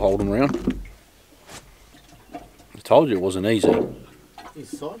too. We'll hold them around. I told you it wasn't easy.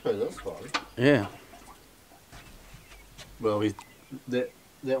 He's psycho, this one. Yeah. Well, that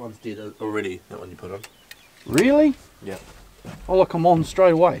one's dead already. That one you put on. Really? Yeah. Oh look, I'm on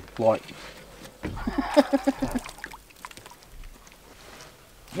straight away. Like.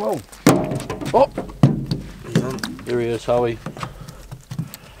 Whoa. Oh. He's on. There he is, Howie.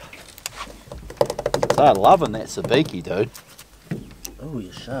 They're loving that sabiki, dude. Oh,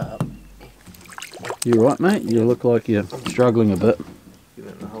 you're sharp. You right, mate? You look like you're struggling a bit. Get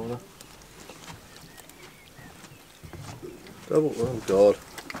that in the holder. Double. Oh God.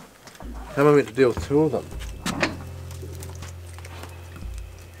 How am I meant to deal with two of them?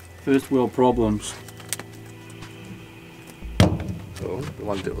 First world problems. Oh, the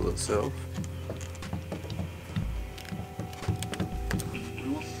one dealt with itself.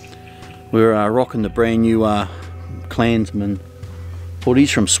 We're rocking the brand new Clansman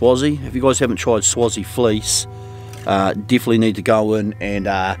hoodies from Swazi. If you guys haven't tried Swazi fleece, definitely need to go in and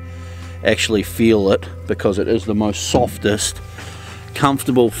actually feel it, because it is the most softest,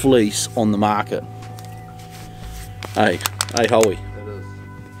 comfortable fleece on the market. Hey Howie. That is.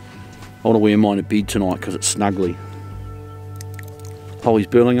 I want to wear mine to bed tonight because it's snuggly. Holly's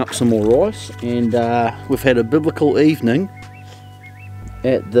burning up some more rice, and we've had a biblical evening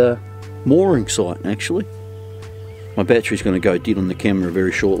at the mooring site. Actually, my battery's going to go dead on the camera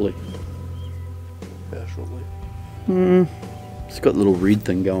very shortly. How shortly? It's got a little red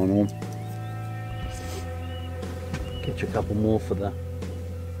thing going on. Catch a couple more for the.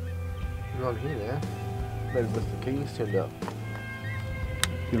 You're on here now. Maybe Mr. King's turned up.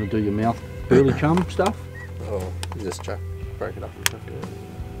 You want to do your mouth burley chum stuff? Oh, you just break it up and chuck it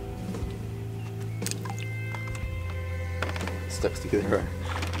in. Sticks together.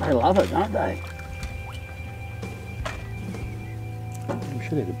 They love it, don't they? We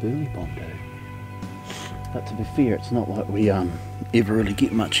should have a burley bomb, dude. But to be fair, it's not like we ever really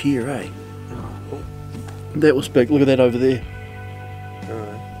get much here, eh? Oh. That was big. Look at that over there.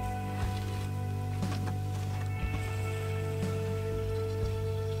 Alright.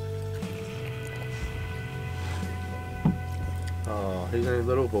 Oh, he's a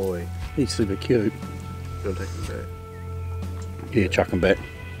little boy. He's super cute. You'll take him back. Yeah, chuck him back.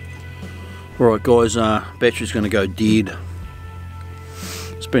 Alright guys, battery's going to go dead.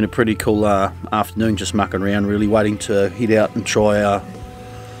 It's been a pretty cool afternoon, just mucking around, really waiting to head out and try our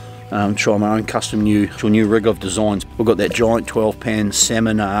Try my own custom new rig of designs. We've got that giant 12-pan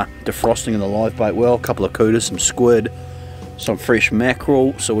salmon defrosting in the live bait well, a couple of cutters, some squid, some fresh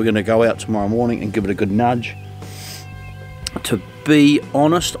mackerel. So we're going to go out tomorrow morning and give it a good nudge. To be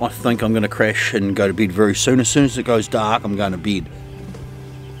honest, I think I'm going to crash and go to bed very soon. As soon as it goes dark, I'm going to bed.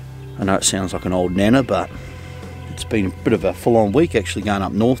 I know it sounds like an old nana, but it's been a bit of a full-on week actually, going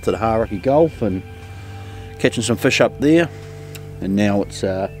up north to the Hauraki Gulf and catching some fish up there. And now it's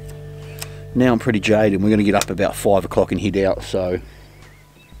now I'm pretty jaded. We're going to get up about 5 o'clock and head out, so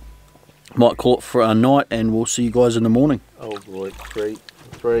might call it for a night, and we'll see you guys in the morning. Oh boy, three.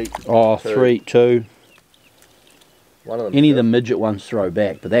 Oh, two. 3, 2. One of them. Any of the midget ones throw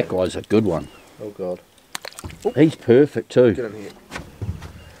back, but that guy's a good one. Oh god. He's perfect too. Get in here.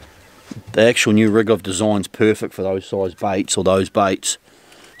 The actual new rig of design's perfect for those size baits, or those baits,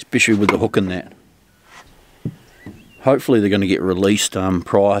 especially with the hook in that. Hopefully they're going to get released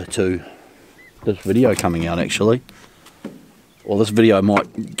prior to this video coming out actually. Or this video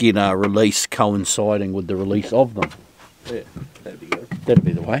might get released coinciding with the release of them. Yeah, that'd be good. That'd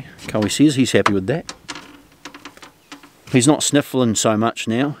be the way. Coey says he's happy with that. He's not sniffling so much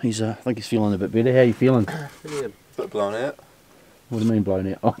now. He's I think he's feeling a bit better. How are you feeling? Yeah, a bit blown out. What do you mean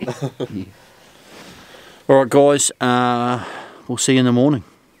blown out? Oh, yeah. Alright guys, we'll see you in the morning.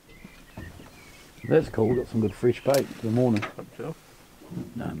 That's cool, got some good fresh bait for the morning. Sure.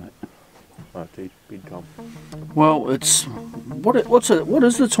 No mate. Oh, dude, big time. Well, it's what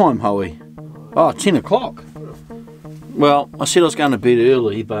is the time, Hoey? Oh, 10 o'clock. Well, I said I was going to bed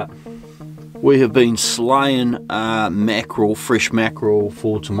early, but we have been slaying mackerel, fresh mackerel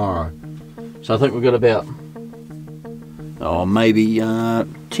for tomorrow. So I think we've got about maybe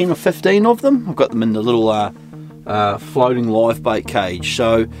 10 or 15 of them. I've got them in the little floating live bait cage.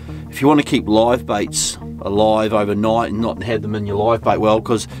 So if you want to keep live baits alive overnight and not have them in your live bait well,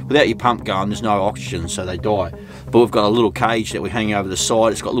 because without your pump going there's no oxygen, so they die. But we've got a little cage that we hang over the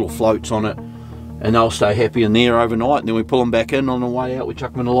side. It's got little floats on it, and they'll stay happy in there overnight, and then we pull them back in. On the way out we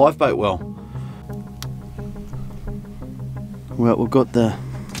chuck them in a live bait well. Well, we've got the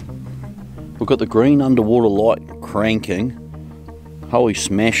green underwater light cranking. Holy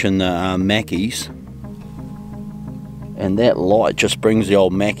smashing the mackies, and that light just brings the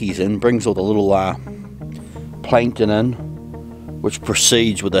old mackies in, brings all the little plankton in, which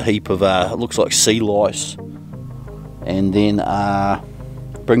proceeds with a heap of it looks like sea lice, and then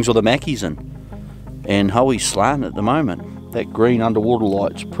brings all the mackies in. And Hoey's slaying at the moment. That green underwater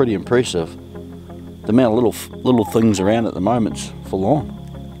light's pretty impressive. The amount of little things around at the moment's full on.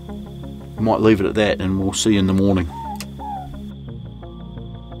 I might leave it at that, and we'll see you in the morning.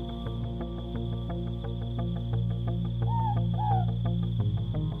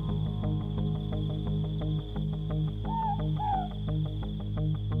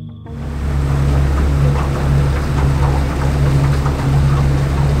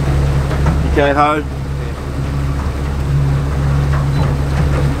 Okay, Ho.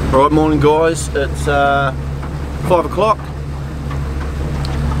 Right, morning guys. It's 5 o'clock,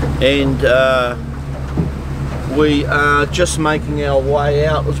 and we are just making our way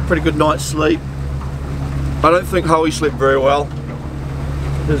out. It was a pretty good night's sleep. I don't think Hoey slept very well.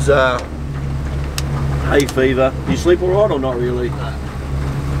 His hay fever. Do you sleep alright or not really? No.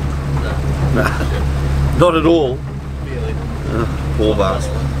 Not at all. Really? Poor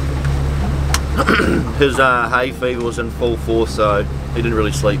bastard. His hay fever was in full force, so he didn't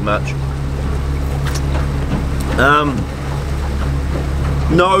really sleep much.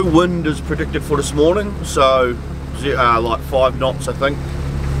 No wind is predicted for this morning, so like 5 knots I think,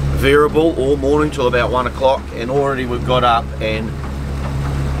 variable all morning till about 1 o'clock, and already we've got up, and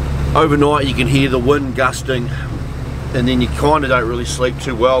overnight you can hear the wind gusting, and then you kind of don't really sleep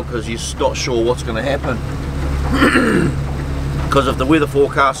too well because you're not sure what's going to happen. Because if the weather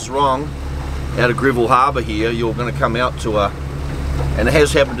forecast's wrong out of Greville Harbour here, you're going to come out to and it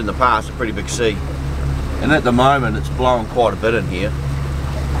has happened in the past, a pretty big sea. And at the moment it's blowing quite a bit in here.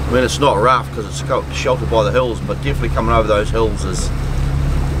 I mean, it's not rough because it's sheltered by the hills, but definitely coming over those hills is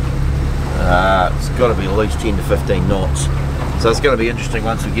it's got to be at least 10 to 15 knots. So it's going to be interesting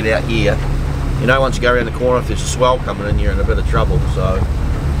once we get out here. You know, once you go around the corner, if there's a swell coming in, you're in a bit of trouble. So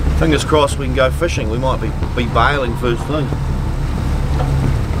fingers crossed we can go fishing. We might be bailing first thing.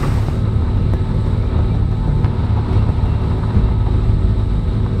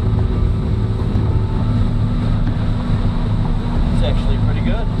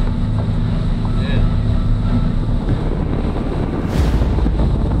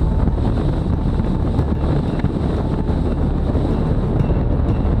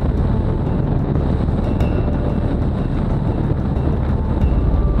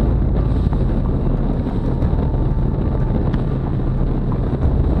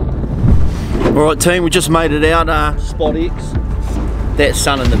 Alright team, we just made it out, Spot X. That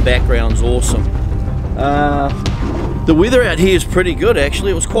sun in the background's awesome. The weather out here is pretty good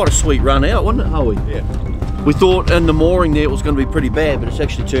actually. It was quite a sweet run out, wasn't it, Howie? Yeah. We thought in the mooring there it was going to be pretty bad, but it's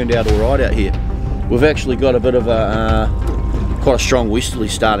actually turned out alright out here. We've actually got a bit of a, quite a strong westerly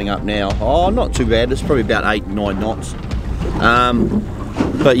starting up now. Oh, not too bad, it's probably about 8-9 knots.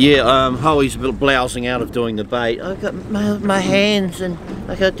 But yeah, Howie's a bit blousing out of doing the bait. I've got my hands and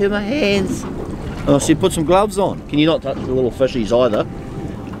I gotta do my hands. Oh, so you put some gloves on. Can you not touch the little fishies either?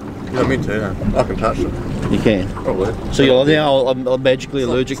 Yeah, me too, no. I can touch them. You can? Probably. So you're now I'm magically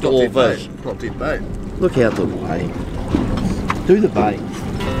allergic to all fish? It's not dead bait. Look out the way. Do the bait.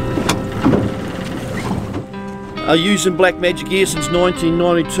 Using Black Magic gear since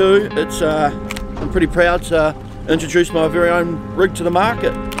 1992. It's I'm pretty proud to introduce my very own rig to the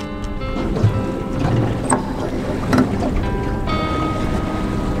market.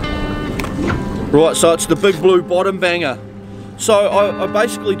 Right, so it's the Big Blue Bottom Banger. So I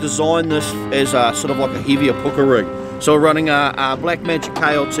basically designed this as a sort of like a heavier pooker rig. So we're running a Black Magic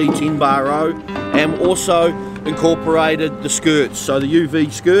KLT 10 bar O, and also incorporated the skirts, so the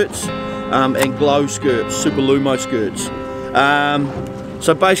UV skirts and glow skirts, super lumo skirts.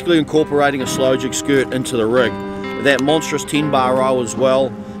 So basically incorporating a slow jig skirt into the rig. That monstrous 10 bar O as well,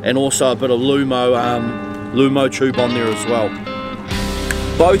 and also a bit of lumo tube on there as well.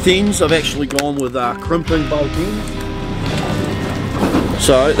 Both ends I've actually gone with crimping both ends.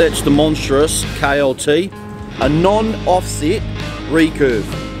 So that's the monstrous KLT, a non-offset recurve,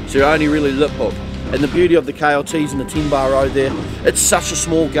 so you're only really lip hook. And the beauty of the KLTs and the 10 bar O there, it's such a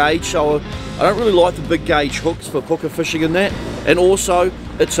small gauge, so I don't really like the big gauge hooks for pooker fishing in that. And also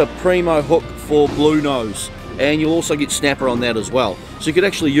it's a primo hook for blue nose, and you'll also get snapper on that as well. So you could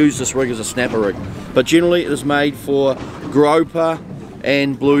actually use this rig as a snapper rig, but generally it is made for groper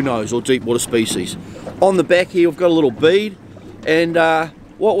and blue nose or deep water species. On the back here we've got a little bead, and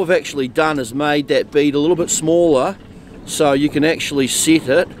what we've actually done is made that bead a little bit smaller so you can actually set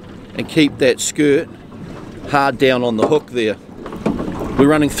it and keep that skirt hard down on the hook there. We're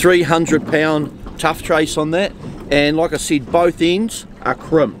running 300-pound tough trace on that, and like I said, both ends are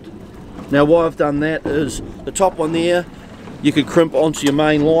crimped. Now why I've done that is the top one there you could crimp onto your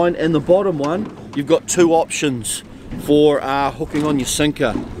main line, and the bottom one you've got two options for hooking on your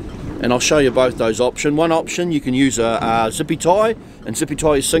sinker, and I'll show you both those options. One option, you can use a zippy tie and zippy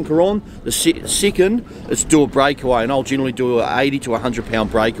tie your sinker on. The second is do a breakaway, and I'll generally do a 80 to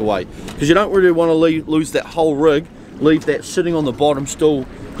 100-pound breakaway, because you don't really want to lose that whole rig, leave that sitting on the bottom still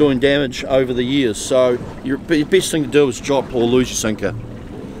doing damage over the years. So your best thing to do is drop or lose your sinker.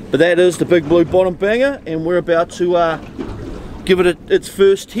 But that is the Big Blue Bottom Banger, and we're about to give it its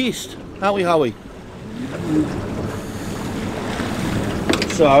first test, aren't we, Howie?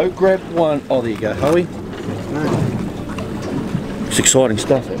 So grab one. Oh, there you go, Howie. It's exciting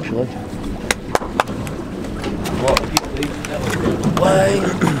stuff, actually. Right, get these out of the way.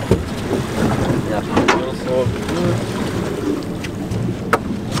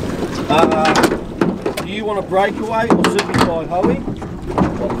 Do you want a breakaway or zippy tie, Howie?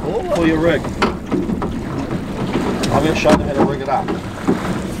 For your rig? I'm going to show them how to rig it up.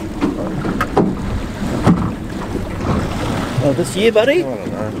 Oh, this year, buddy? I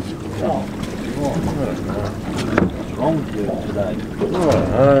don't know. Oh, I don't know. What's wrong with you today? I don't know.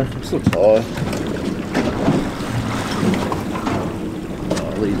 I'm still tired.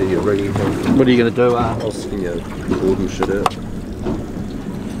 I'll leave you rigging thing. What are you going to do? I'll skin your cord and shit out.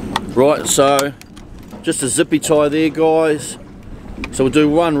 Right, so just a zippy tie there, guys. So we'll do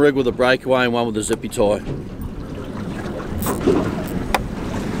one rig with a breakaway and one with a zippy tie.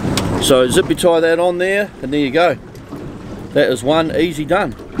 So zippy tie that on there, and there you go. That is one easy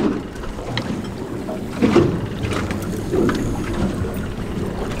done.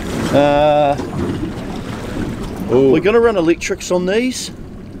 We're going to run electrics on these.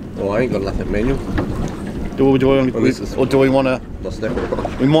 Oh, I ain't got nothing manual. Or do we want to?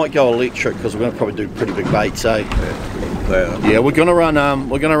 We might go electric because we're going to probably do pretty big baits, eh? Yeah, we're going to run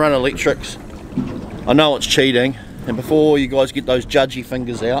electrics. I know it's cheating, and before you guys get those judgy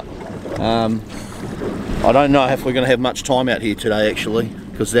fingers out, I don't know if we're going to have much time out here today actually,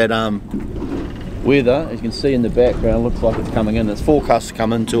 because that weather, as you can see in the background, looks like it's coming in. It's forecast to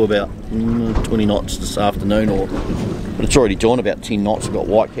come into about 20 knots this afternoon, but it's already doing about 10 knots. We've got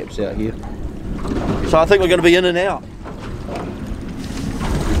white caps out here. So I think we're going to be in and out.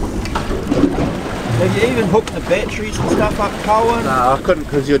 Have you even hooked the batteries and stuff up, Kohan? Nah, I couldn't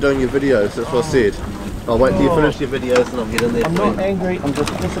because you're doing your videos, that's what I said. I'll wait till you finish your videos and I'll get in there. I'm not angry, I'm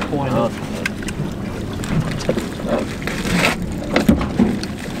just disappointed.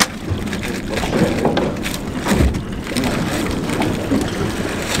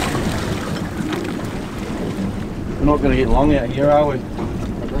 We're not going to get long out here, are we? I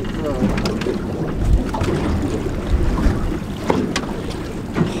think so.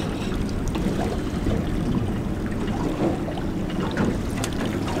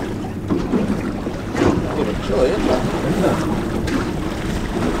 A little bit chilly, isn't it?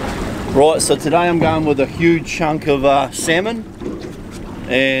 Right, so today I'm going with a huge chunk of salmon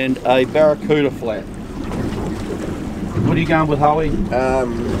and a barracuda flat. What are you going with, Howie? I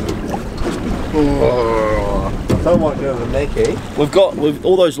don't like doing the Mackie. We've got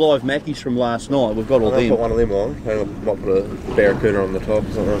all those live Mackies from last night. We've got all I'll them. put one of them on. I might put a barracuda on the top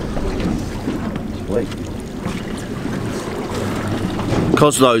or something. Sweet.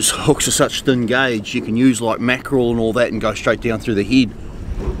 Because those hooks are such thin gauge, you can use like mackerel and all that and go straight down through the head.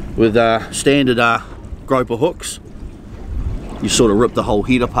 With standard groper hooks, you sort of rip the whole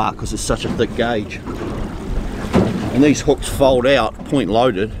head apart because it's such a thick gauge. And these hooks fold out, point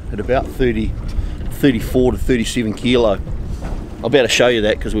loaded, at about 34 to 37 kilo. I'll be able to show you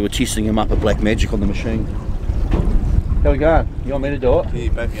that because we were testing them up at Black Magic on the machine. How we going? You want me to do it? Can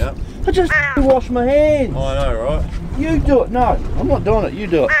you back me up? I just wash my hands. Oh, I know, right? You do it. No, I'm not doing it. You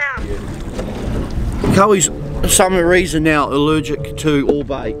do it. Yeah. Coey's, for some reason now, allergic to all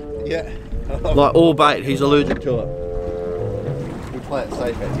bait. Yeah. Like all bait, he's allergic to it. We play it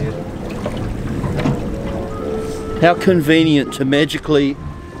safe out here. How convenient to magically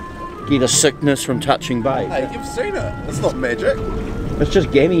get a sickness from touching bait. Hey, you've seen it. It's not magic. It's just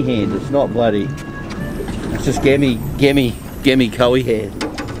gammy hand, it's not bloody. It's just gammy Coey hand.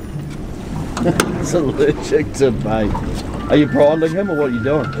 It's allergic to bait. Are you bridling him or what are you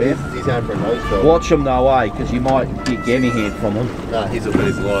doing, Cam? He's going for a nose job. Watch him though, eh? Because you might get gammy hand from him. Nah, he's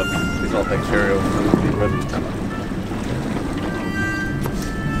alive. He's not bacterial.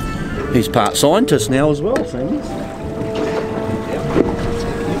 He's part scientist now as well, seems.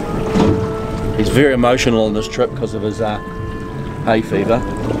 He's very emotional on this trip because of his hay fever.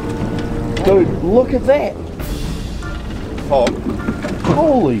 Dude, look at that! Oh.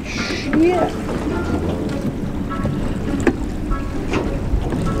 Holy shit!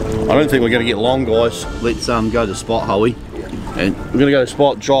 I don't think we're going to get long, guys. Let's go to the spot, Howie. And we're going to go to the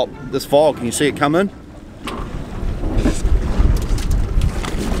spot, drop this file. Can you see it come in?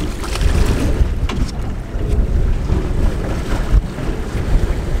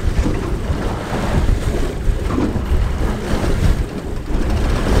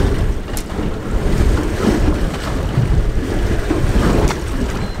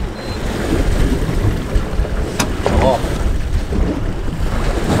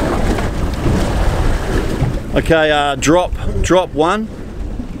 Okay, drop one,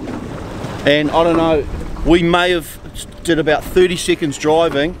 and I don't know, we may have did about 30 seconds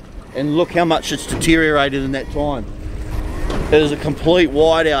driving, and look how much it's deteriorated in that time. It is a complete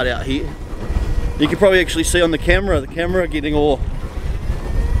whiteout out here. You can probably actually see on the camera getting all.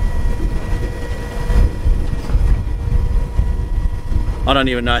 I don't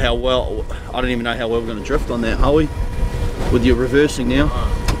even know how well we're going to drift on that, are we? With your reversing now.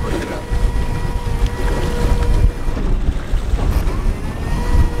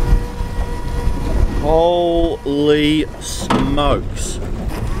 Holy smokes.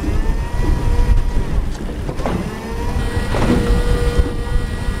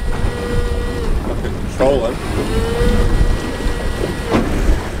 Trolling.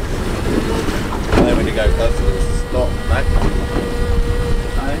 I think we need to go closer to the spot, mate.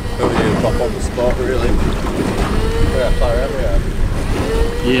 We need to pop on the spot, really. We're how far out we are.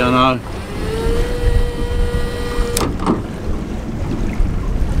 Yeah, I know.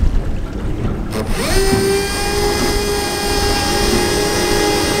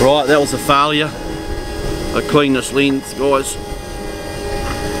 Right, that was a failure. I cleaned this lens, guys.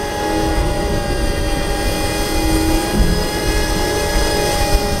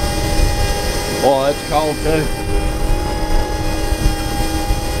 Oh, that's cold too.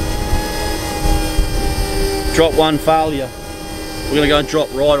 Drop one, failure. We're going to go and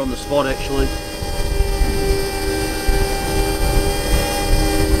drop right on the spot actually.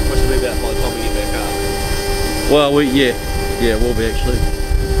 Must be about by the time we get back up. Well, yeah, we'll be actually.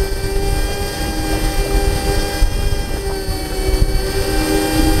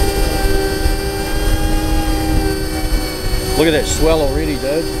 Look at that swell already,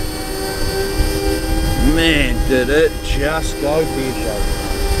 dude. Man, did it just go pear shape.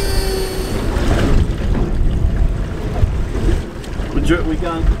 We're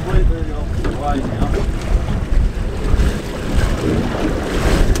going completely off the way now.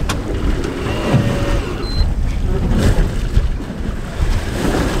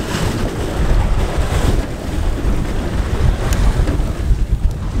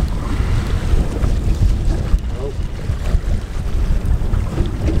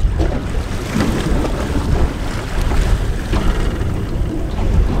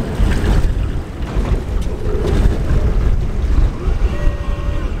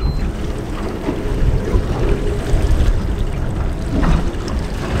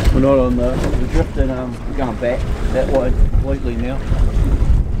 We're not on the drifting, we're going back that way completely now.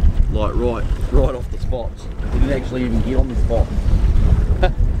 Like right off the spots. We didn't actually even get on the spot.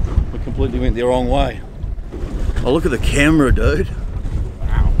 We completely went the wrong way. Oh, look at the camera, dude.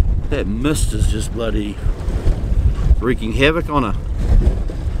 Wow. That mist is just bloody wreaking havoc on her.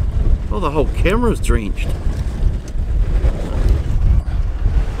 Oh, the whole camera's drenched.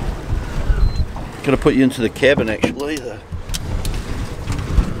 Gotta put you into the cabin actually.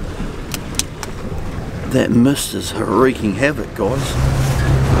 That mist is wreaking havoc, guys.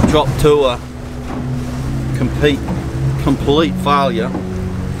 Dropped to a complete failure.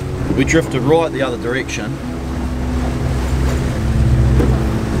 We drifted right the other direction.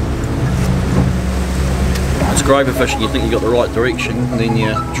 It's groper fishing, you think you got the right direction, and then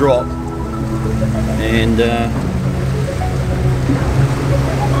you drop and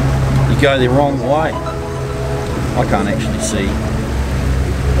you go the wrong way. I can't actually see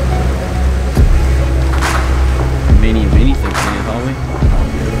many of anything here, are we?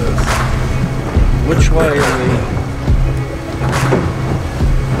 Which way are we?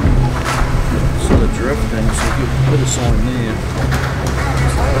 Sort of drifting, so you could put a sign there.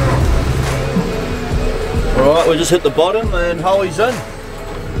 Alright, we just hit the bottom and Hoey's in.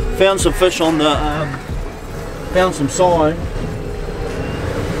 Found some fish on the, found some sign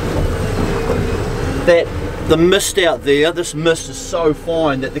that the mist out there, this mist is so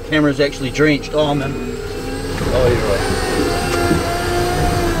fine that the camera's actually drenched. Oh, I'm in.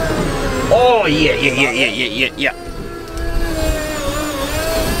 Oh, yeah. Oh, yeah.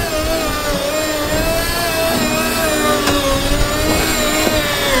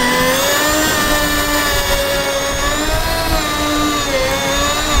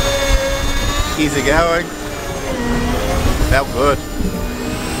 Easy going. Felt good.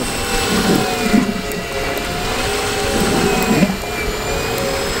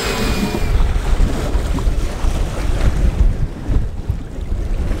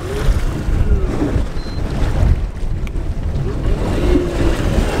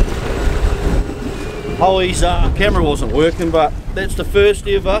 Hoey's camera wasn't working, but that's the first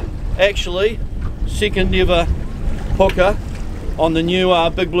ever, actually, second ever hooker on the new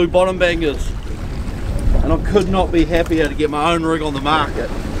Big Blue bottom bangers. And I could not be happier to get my own rig on the market.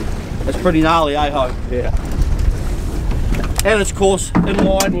 It's pretty gnarly, eh, Ho? Yeah. And it's of course in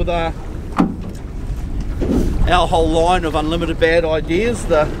line with our whole line of unlimited bad ideas.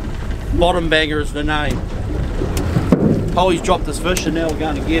 The bottom banger is the name. Hoey's dropped this fish and now we're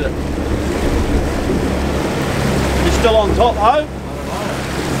going to get it. You're still on top, Ho?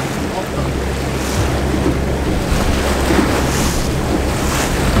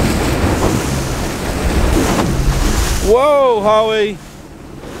 Whoa, Hoey!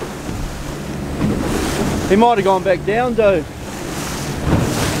 He might have gone back down, dude.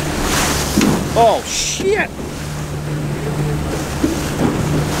 Oh, shit!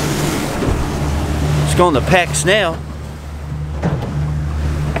 It's gone to packs now.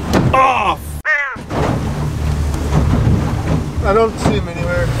 Oh! I don't see him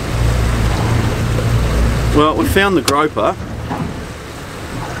anywhere. Well, we found the groper.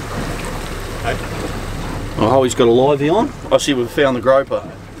 Oh, Hoey's got a livey on. I see we've found the groper.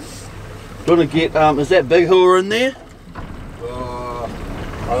 Do you want to get, is that big hooer in there?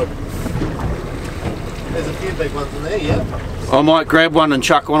 There's a few big ones in there, yeah. I might grab one and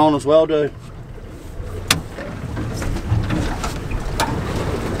chuck one on as well, dude.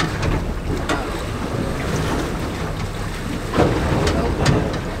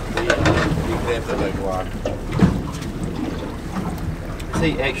 The big one.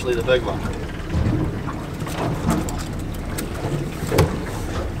 See, actually the big one.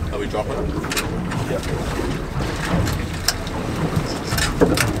 Are we dropping it? Yep.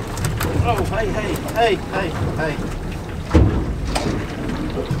 Oh, hey.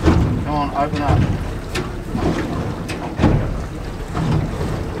 Come on, open up.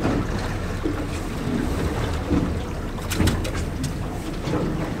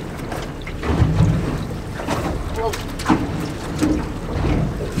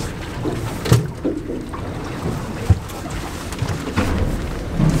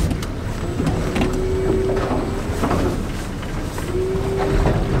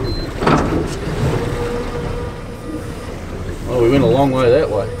 Oh, we went a long way that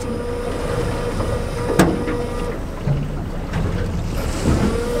way.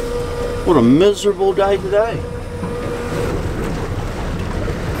 What a miserable day today.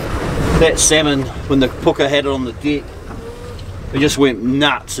 That salmon, when the pooker had it on the deck, it just went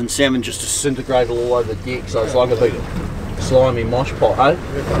nuts and salmon just disintegrated all over the deck, so it's like a big slimy mosh pot, hey?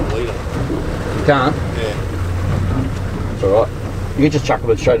 You can't bleed it. You can't? Yeah. It's alright. You can just chuck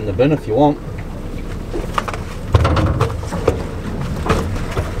them straight in the bin if you want.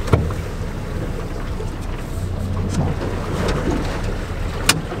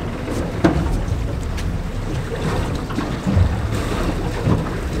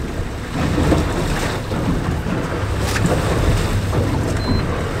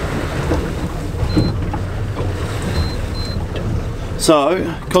 So,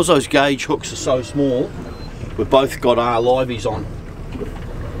 because those gauge hooks are so small, we've both got our liveys on.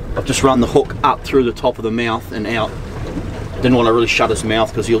 I've just run the hook up through the top of the mouth and out. Didn't want to really shut his mouth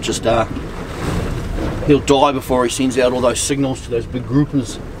because he'll just he'll die before he sends out all those signals to those big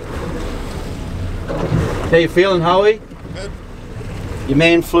groupers. How you feeling, Howie? Good. Your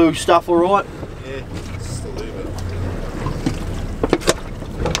man flu stuff all right? Yeah, just a little bit.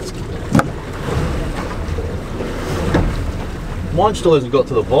 Mine still hasn't got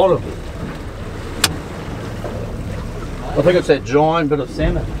to the bottom. I think it's that giant bit of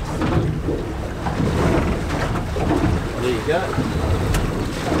salmon. There you go.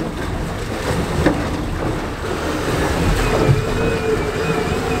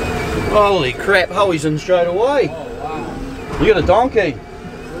 Holy crap, Howie's in straight away. Oh, wow. You got a donkey.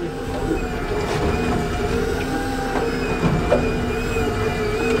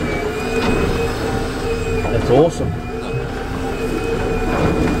 That's awesome.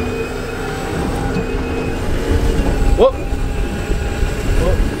 Whoop.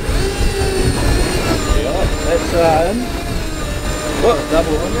 Whoop. Yeah, that's whoop,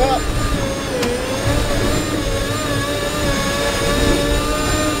 double one up.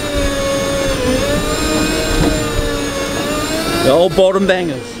 The old bottom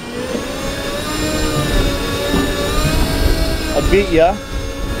bangers. I bet ya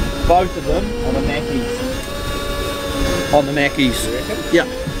both of them on the Mackies. On the Mackies. Yeah.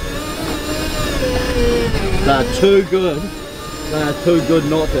 They're too good. They're too good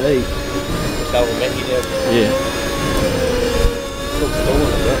not to eat. Double Mackie now. Yeah. Still stalling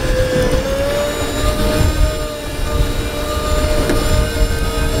a bit.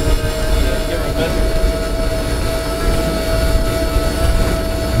 Yeah, give her a bit.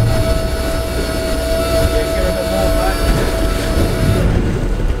 Yeah, give her a bit more, mate.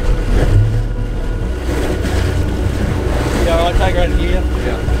 Yeah, alright, take her in here.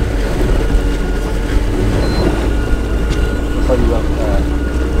 Yeah.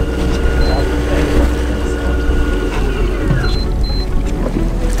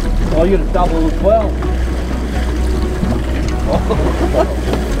 Oh, you got a double as well. Oh.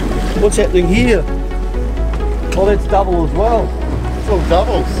 What's happening here? Oh, that's double as well. It's all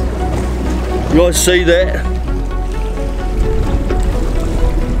doubles. You guys see that?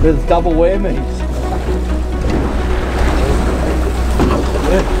 There's double whammies.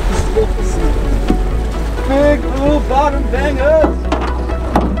 Big blue bottom bangers.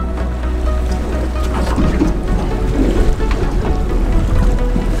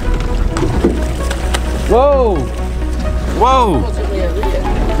 Whoa! Whoa!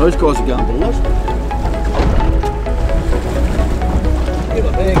 Those guys are going ballistic. Give a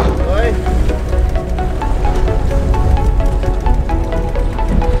big boy.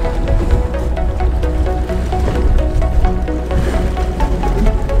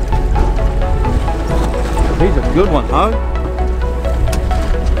 He's a good one, huh?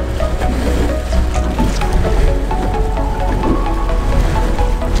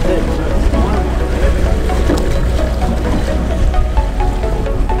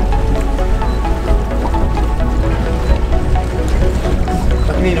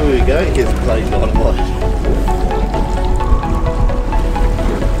 You know where we go? Here's the bloody dynamite.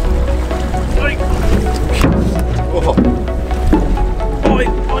 Oh.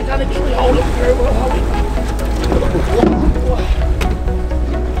 I can't actually hold it very well, Howie.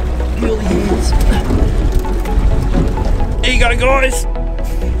 Feel the hands. There you go, guys.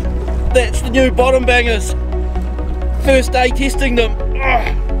 That's the new bottom bangers. First day testing them.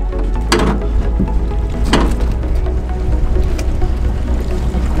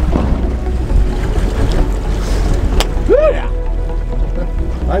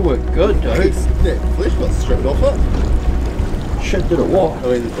 They work good, dude. That flesh got stripped off it. Shit, did it what? I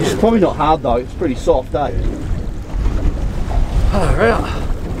mean, It's probably not hard though, it's pretty soft, eh? Oh, right.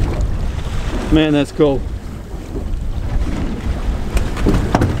 Man, that's cool.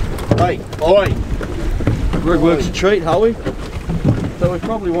 Hey, oi! Rig works a treat, Howie. So we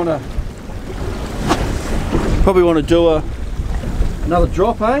probably want to do another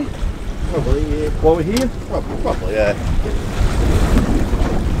drop, eh? Probably, yeah. While we're here. Probably, yeah.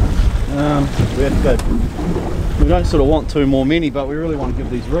 We don't sort of want too many, but we really want to give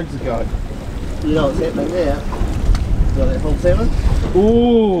these rigs a go. You know what's happening there? Got that whole salmon?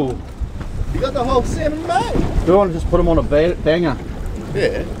 Ooh! You got the whole salmon, mate? Do you want to just put them on a banger?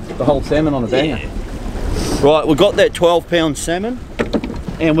 Yeah. The whole salmon on a banger? Yeah. Right, we've got that 12-pound salmon,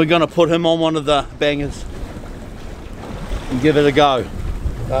 and we're going to put him on one of the bangers and give it a go.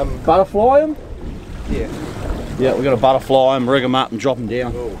 Butterfly him? Yeah. Yeah, we're going to butterfly him, rig him up and drop him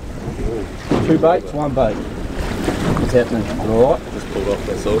down. Ooh. 2 baits, 1 bait. What's happening? Alright? Just pulled off,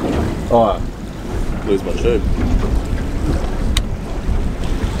 that's all. Alright. Lose my tube.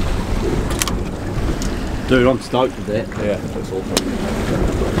 Dude, I'm stoked with that. Yeah, that's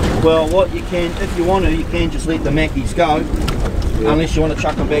awesome. Well, what you can, if you want to, you can just let the mackies go. Yeah. Unless you want to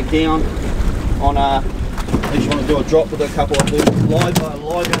chuck them back down on a, unless you want to do a drop with a couple of live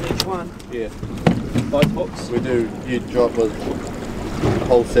on each one. Yeah. Both hooks. We do, you drop with a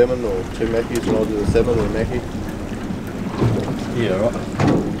whole salmon or 2 mackies, and I'll do the salmon or a mackie. Yeah, right.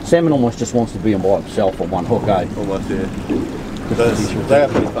 Salmon almost just wants to be on by himself on one hook, eh? Almost, yeah. But they are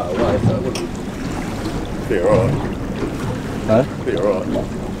pretty far away, so it wouldn't be alright. Huh? Be alright.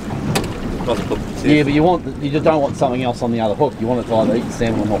 Yeah, but you just don't want something else on the other hook. You want it to either eat the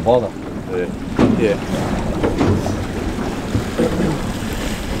salmon or not bother. Yeah. Yeah.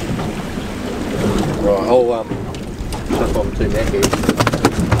 Right, I'll chuck on 2 mackies.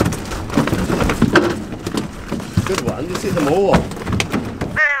 Good one, you set them all on.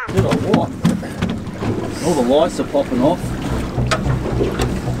 Did I what? All the lights are popping off.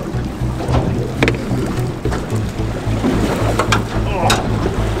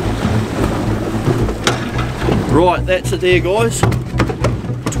 Right, that's it there, guys.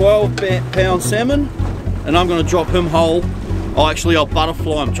 12-pound salmon, and I'm going to drop him whole. I'll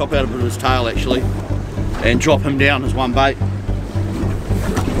butterfly him, chop out a bit of his tail actually, and drop him down as 1 bait.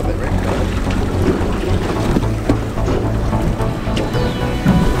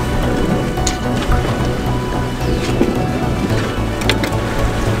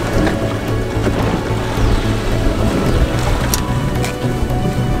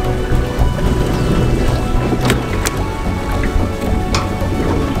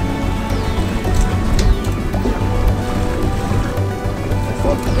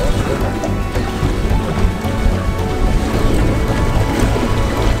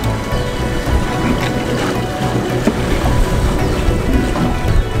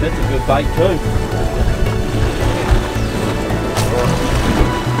 Bait too. Look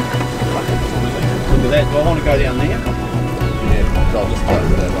at that. Do I want to go down there? Yeah, I'll just close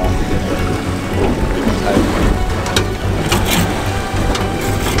that off again.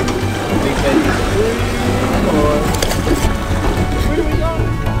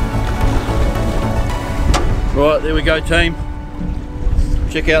 Right, there we go, team.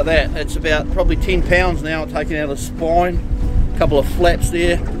 Check out that. That's about probably 10 pounds now, taken out of the spine. A couple of flaps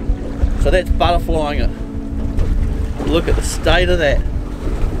there. So that's butterflying it. Look at the state of that.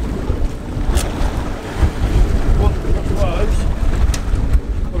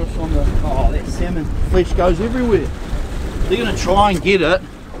 Put us on the, oh, that salmon flesh goes everywhere. They're going to try and get it,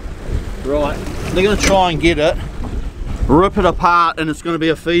 right, they're going to try and get it, rip it apart, and it's going to be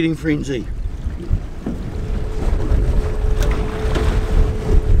a feeding frenzy.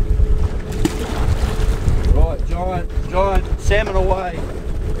 Right, giant salmon away.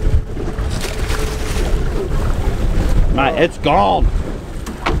 Mate, it's gone.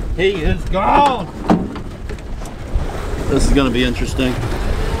 He is gone. This is going to be interesting.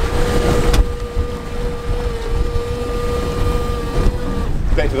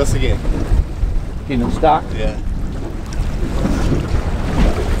 Back to this again. Getting it stuck. Yeah.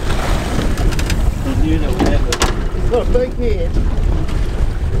 I knew that would happen. He's got a big head.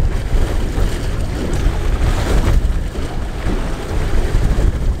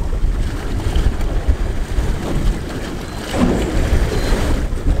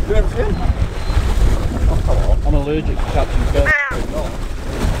 I'm allergic to touching fish.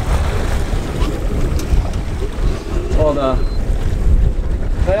 Oh, the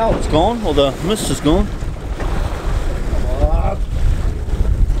cloud's gone, or the mist is gone.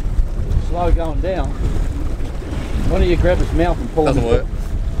 Slow going down. Why don't you grab his mouth and pull him? Doesn't work.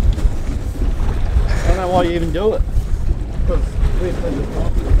 I don't know why you even do it. Because we're playing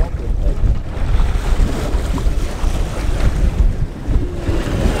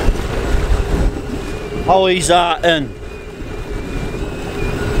Oh, he's in.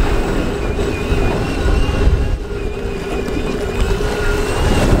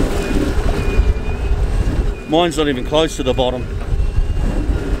 Mine's not even close to the bottom.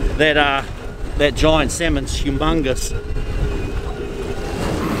 That giant salmon's humongous.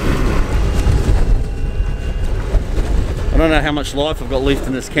 I don't know how much life I've got left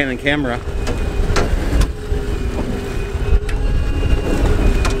in this Canon camera.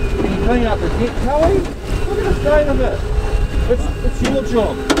 clean up the deck, Chloe. Look at the state of it. It's your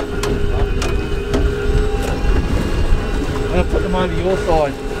job. I'm going to put them over your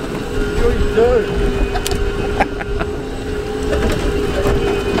side. What do you do?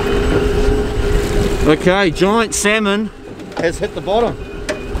 Okay, giant salmon has hit the bottom.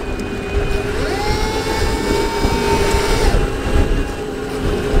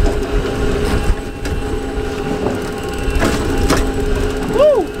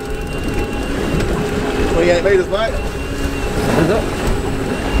 Woo! 28 metres, mate. Is it?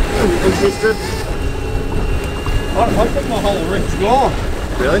 Interested? I think my whole rig's gone.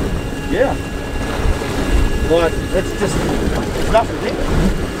 Really? Yeah. Like, it's just, there's nothing there.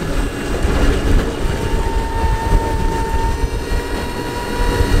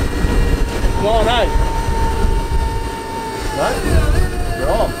 Gone, eh? No?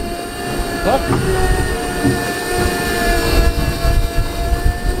 You're off. Huh?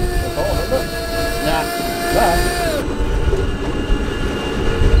 That's all, isn't it? Nah.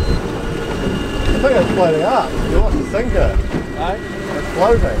 I think it's floating up. You lost the sinker. No. It's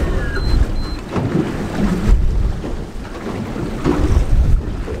floating.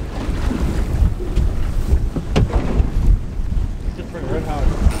 Just bring it right home.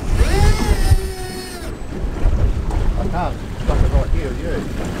 I can't. Stuck it right here with you.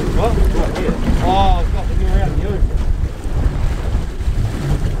 What? Right here. Oh, I've got to go around you.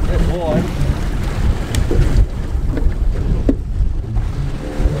 That's why.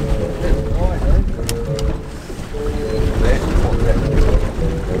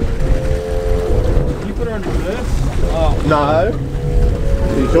 You put her in reverse? Oh. No.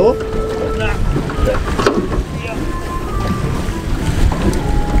 Are you sure? Nah.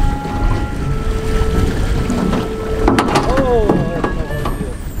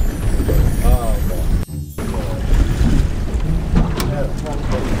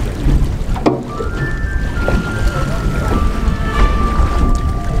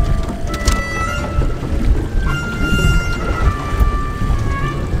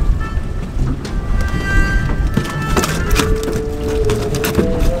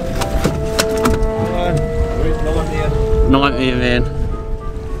 Nightmare, man.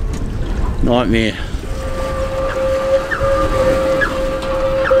 Nightmare.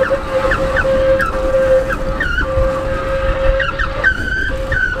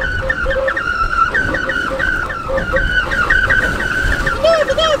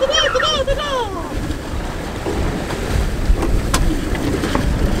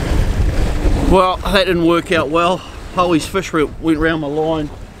 Well, that didn't work out well. Holly's fish went round my line.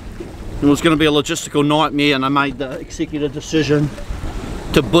 It was going to be a logistical nightmare, and I made the executive decision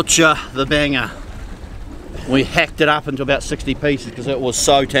to butcher the banger. We hacked it up into about 60 pieces because it was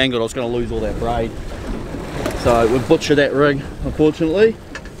so tangled I was going to lose all that braid. So we butchered that rig, unfortunately.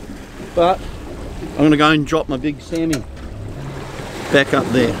 But I'm going to go and drop my big Sammy back up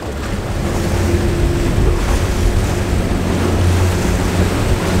there.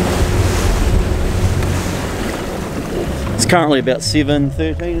 It's currently about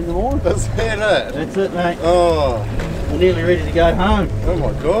 7:13 in the morning. That's it. That's it, mate. Oh. We're nearly ready to go home. Oh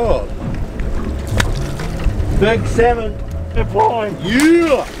my god. Big salmon applying.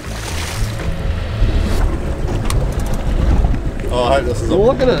 Yeah. Oh, I hope this is a...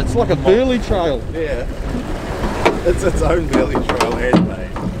 Look at it, it's like a burley trail. Yeah. It's its own belly trail,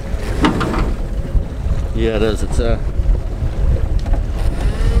 handmade. Yeah, it is. It's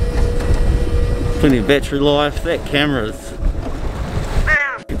plenty of battery life. That camera is...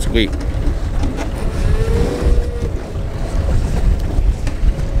 it's weak.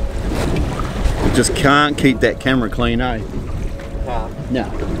 You just can't keep that camera clean, eh? No.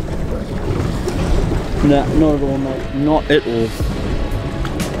 No, not at all, mate. Not at all.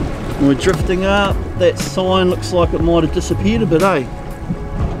 We're drifting up. That sign looks like it might have disappeared a bit, eh?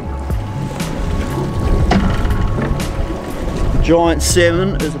 Giant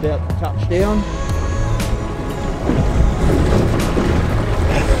salmon is about to touch down.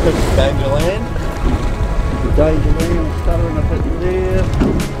 Danger land. Danger land, stuttering up at there.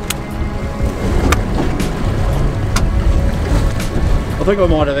 I think I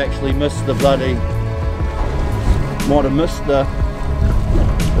might have actually missed the bloody... might have missed the...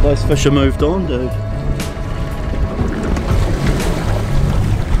 well, those fish have moved on, dude.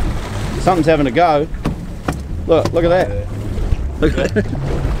 Something's having a go. Look at that. Look at that.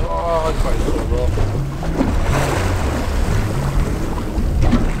 Oh, it's quite a little rough.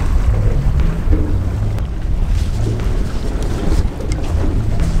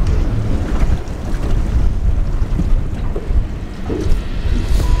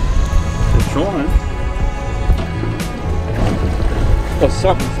 Trying. Oh,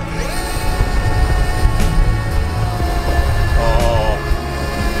 something's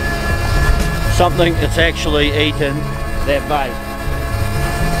something that's actually eaten that bait.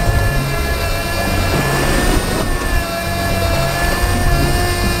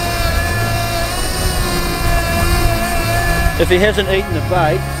 If he hasn't eaten the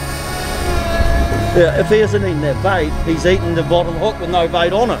bait, if he hasn't eaten that bait, he's eaten the bottom hook with no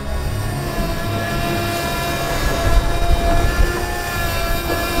bait on it.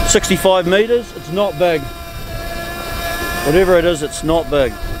 65 metres, it's not big. Whatever it is, it's not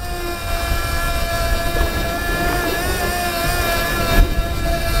big.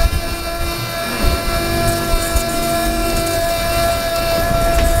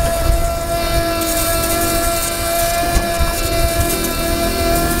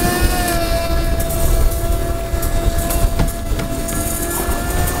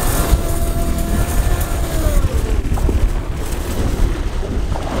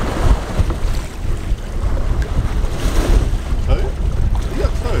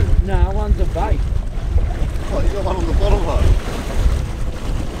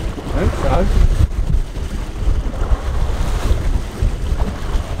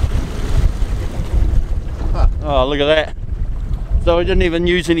 Oh, look at that. So we didn't even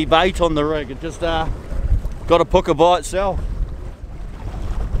use any bait on the rig, it just got a pooker by itself.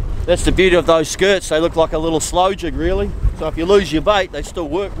 That's the beauty of those skirts, they look like a little slow jig really. So if you lose your bait, they still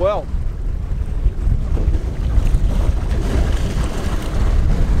work well.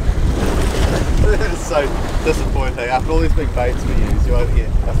 It's so disappointing. After all these big baits we use, you only get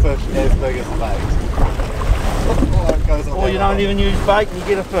a fish as big as a bait. Or you don't even use bait and you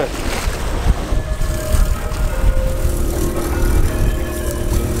get a fish.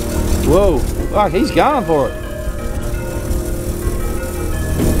 Whoa, fuck, he's going for it.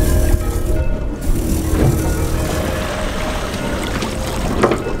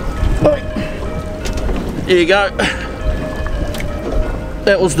 There you go.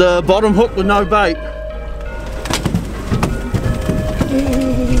 That was the bottom hook with no bait.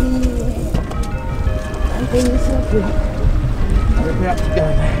 We're about to go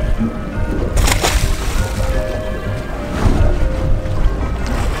there.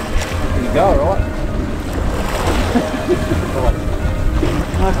 Go, right?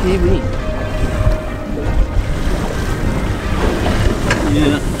 Nice TV.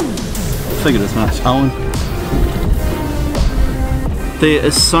 Yeah, figured as much. Owen. There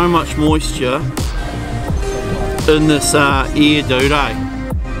is so much moisture in this air, dude, eh?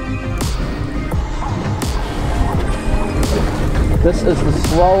 This is the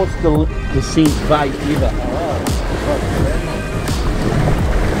slowest descent bait ever.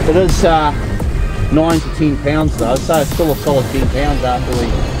 It is 9 to 10 pounds though, so it's still a solid 10 pounds after we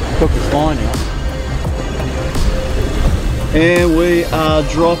cook this line out. And we are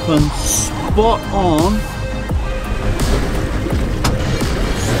dropping spot on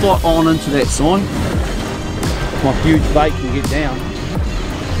into that sign. My huge bait can get down.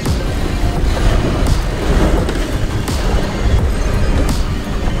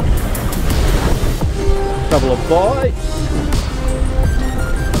 Couple of bites.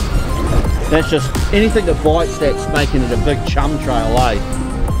 That's just anything that bites that's making it a big chum trail, eh?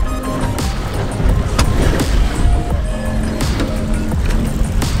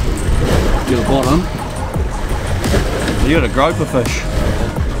 Get the bottom. You got a groper fish.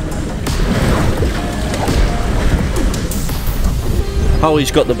 Oh,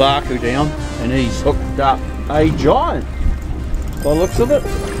 he's got the barcoo down and he's hooked up a giant by the looks of it.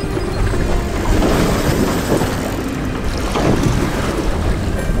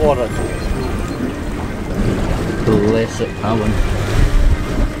 What a classic Kohan.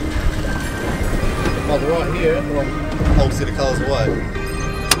 Oh, they're right here, a whole set of colours away.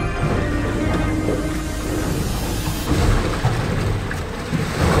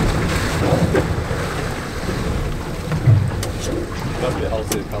 Must be a whole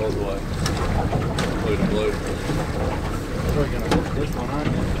set of colours away. Blue to blue. We're going to hook this one, aren't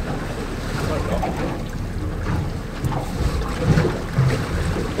we?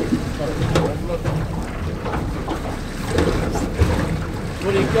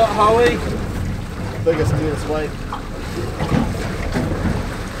 What do you got, Howie? Biggest deer's weight.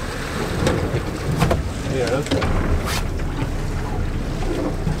 Here it is.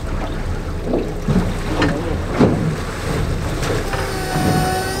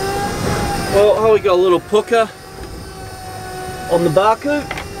 Well, Howie got a little pooker on the barcoo.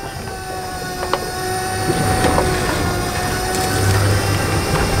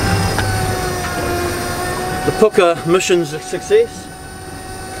 The pooker mission's a success.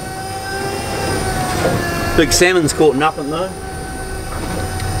 Big salmon's caught nothing though.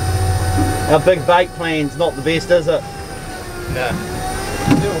 Our big bait plan's not the best, is it? No.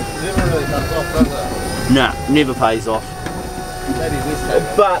 Never really comes off, does it? Nah, never pays off. Maybe West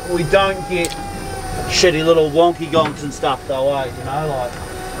Coast. But we don't get shitty little wonky gonks and stuff though, eh? You know, like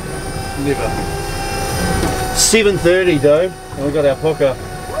Never. 7:30, dude, and we got our pucker.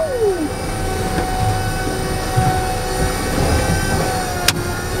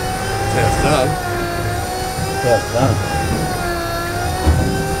 That's done. That's done.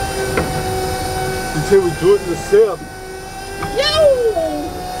 Until we do it in the south.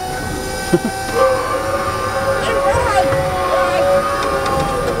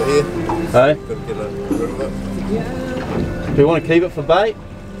 Over here. Hey, Gotta get rid of it. do you want to keep it for bait?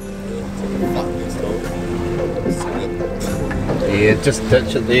 Fuck this dog. Yeah, just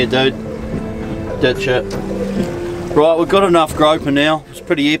ditch it there, dude. Ditch it. Right, we've got enough grouper now. It's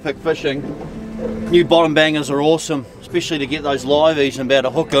pretty epic fishing. New bottom bangers are awesome, especially to get those liveys and be able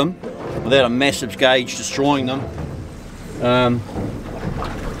to hook them without a massive gauge destroying them.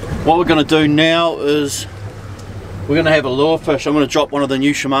 What we're going to do now is we're going to have a lure fish. I'm going to drop one of the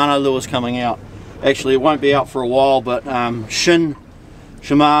new Shimano lures coming out. Actually, it won't be out for a while, but Shin,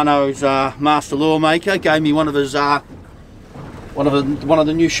 Shimano's master lure maker, gave me one of his one of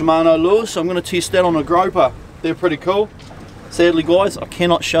the new Shimano lures, so I'm going to test that on a groper. They're pretty cool. Sadly, guys, I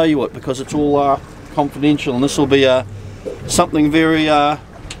cannot show you it because it's all confidential, and this will be something very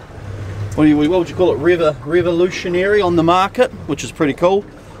what would you call it, revolutionary on the market, which is pretty cool.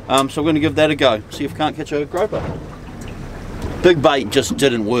 So I'm going to give that a go, see if I can't catch a groper. Big bait just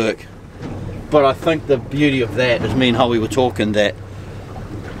didn't work, but I think the beauty of that is, me and Howie were talking, that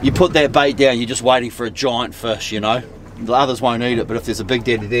you put that bait down, you're just waiting for a giant fish, you know. The others won't eat it, but if there's a big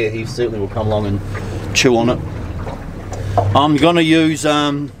daddy there, he certainly will come along and chew on it. I'm going to use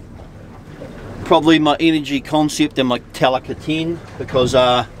probably my Energy Concept and my Telica 10, because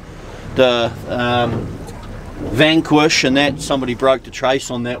the Vanquish and that, somebody broke the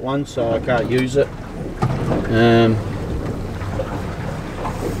trace on that one, so I can't use it.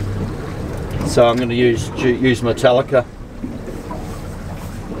 So I'm going to use my Telica.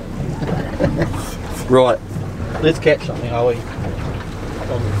 Right, let's catch something, Howie.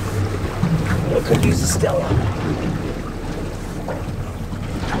 I could use a Stella.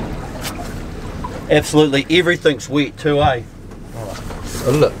 Absolutely everything's wet too, eh?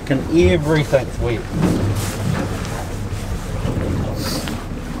 Oh, look, everything's wet.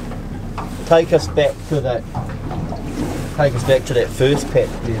 Take us back to that first patch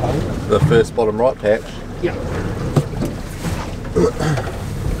there, Howie. The first bottom right patch. Yeah.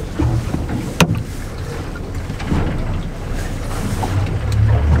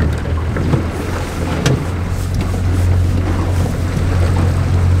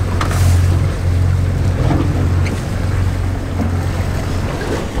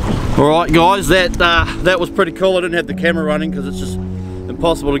 Alright guys, that was pretty cool. I didn't have the camera running because it's just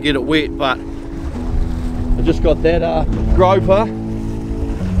impossible to get it wet, but I just got that groper,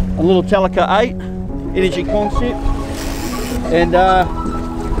 a little Telica 8 Energy Concept, and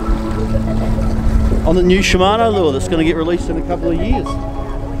on the new Shimano lure that's going to get released in a couple of years.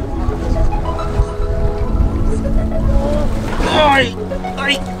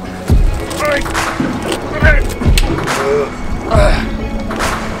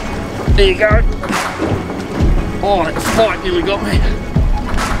 There you go. Oh, that spike nearly got me.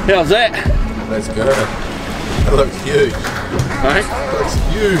 How's that? That's good. That looks huge. Right? That looks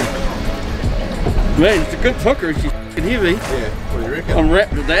huge. Man, it's a good hooker. It's fucking heavy. Yeah, what do you reckon? I'm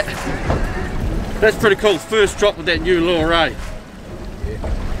wrapped with that. That's pretty cool. First drop with that new lure, eh?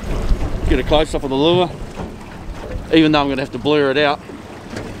 Yeah. Get a close up of the lure. Even though I'm going to have to blur it out.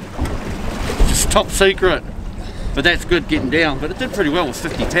 It's just top secret. But that's good getting down. But it did pretty well with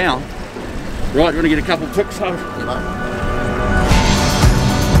 50 pound. Right, you want to get a couple of picks, Howie?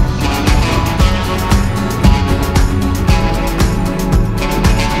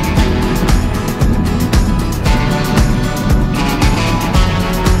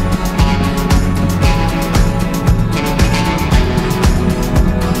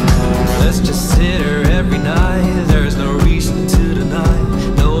 Let's just sit here every night. There's no reason to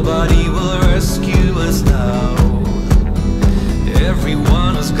deny. Nobody will rescue us now.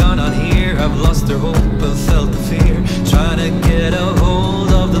 Everyone who's gone on here have lost their hope and felt the fear, trying to get a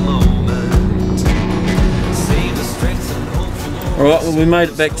hold of the moment. Save the strength and hope for more. Alright, well we made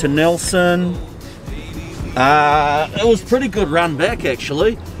it back to Nelson. It was a pretty good run back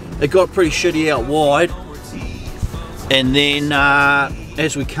actually. It got pretty shitty out wide. And then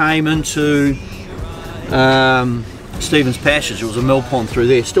as we came into Stephen's Passage, there was a mill pond through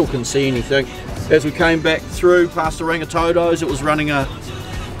there, still couldn't see anything. As we came back through past the Rangitotos, it was running a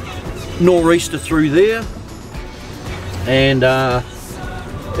nor'easter through there, and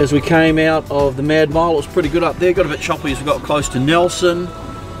as we came out of the Mad Mile. It was pretty good up there. Got a bit choppy as we got close to Nelson.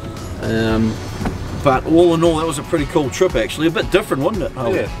 But all in all, that was a pretty cool trip actually. A bit different, wasn't it?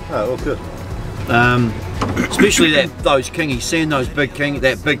 Oh. Yeah, oh, all good. Especially those kingies, seeing those big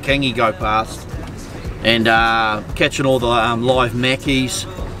that big kingy go past, and catching all the live mackies,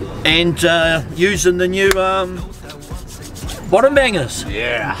 and using the new bottom bangers.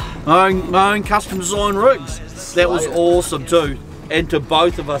 Yeah. My own custom design rigs. That was awesome too. And to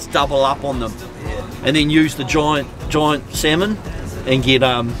both of us double up on them, and then use the giant salmon, and get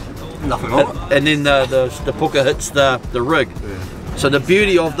nothing on it. And then the puka hits the rig. Yeah. So the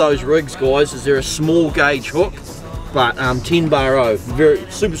beauty of those rigs, guys, is they're a small gauge hook, but 10 bar O, very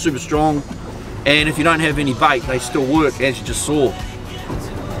super strong. And if you don't have any bait, they still work, as you just saw.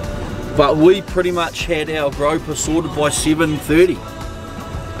 But we pretty much had our groper sorted by 7:30.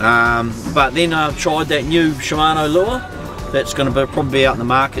 But then I tried that new Shimano lure. That's going to probably be out in the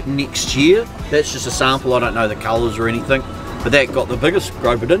market next year. That's just a sample. I don't know the colours or anything, but that got the biggest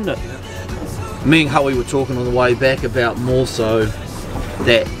groper, didn't it? Me and Howie were talking on the way back about more so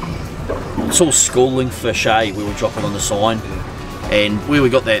that it's all schooling fish, we were dropping on the sign, and where we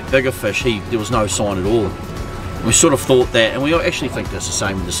got that bigger fish, there was no sign at all. We sort of thought that, and we actually think that's the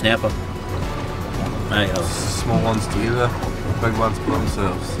same with the snapper. Small ones together, big ones by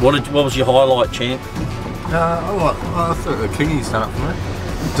themselves. What was your highlight, champ? I thought the kingies done it for me.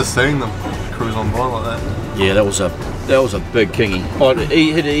 Just seeing them cruise on by like that. Yeah, that was a big kingy.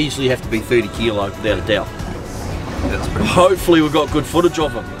 It'd easily have to be 30 kilo without a doubt. Yeah, that's pretty Hopefully we've got good footage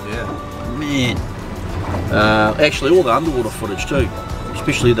of them. Yeah. Man. Actually all the underwater footage too,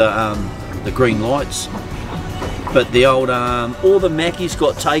 especially the green lights. But the old all the mackies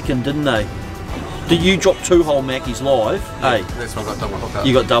got taken, didn't they? Did you drop 2-hole mackies live? Yeah, hey, that's why I got double hook up.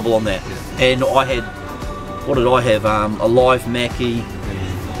 You got double on that. Yeah. And I had, what did I have? A live mackie.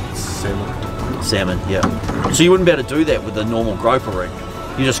 Salmon, yeah. So you wouldn't be able to do that with a normal groper rig.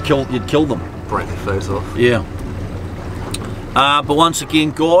 You'd kill them. Break their face off. Yeah. But once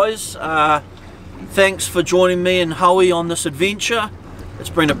again, guys, thanks for joining me and Howie on this adventure. It's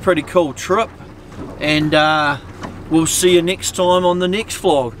been a pretty cool trip, and we'll see you next time on the next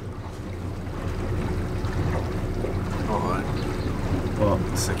vlog. Alright. What?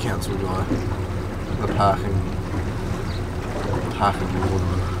 It's the council guy. The parking warden.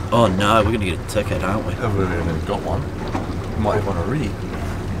 Oh no, we're going to get a ticket, aren't we? If we haven't got one. We might have one already.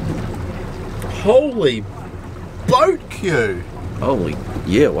 Holy boat queue! Holy,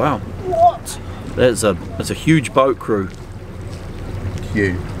 yeah, wow. What? That's a huge boat crew.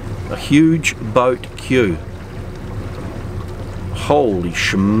 Queue. A huge boat queue. Holy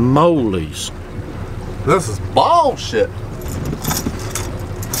schmolies. This is bullshit.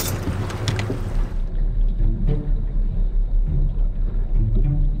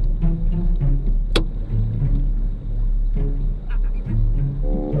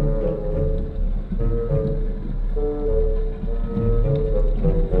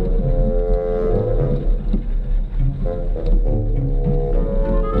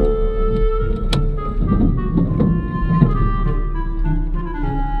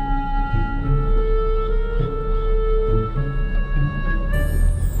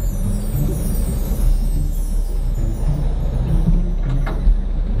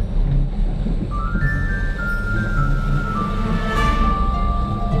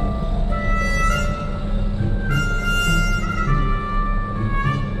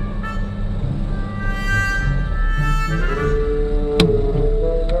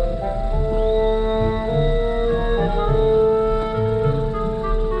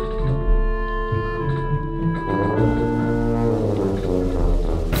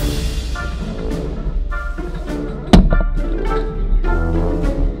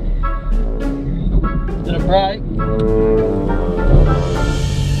 Right.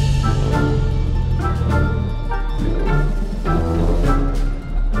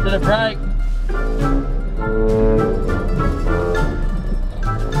 Did it break?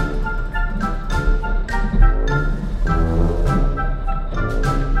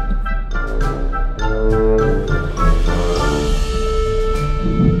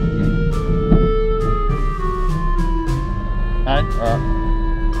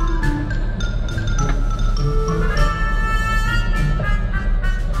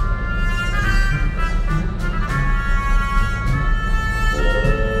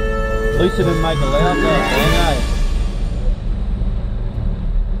 At least it didn't make a loud noise.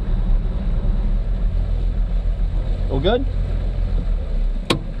 All good?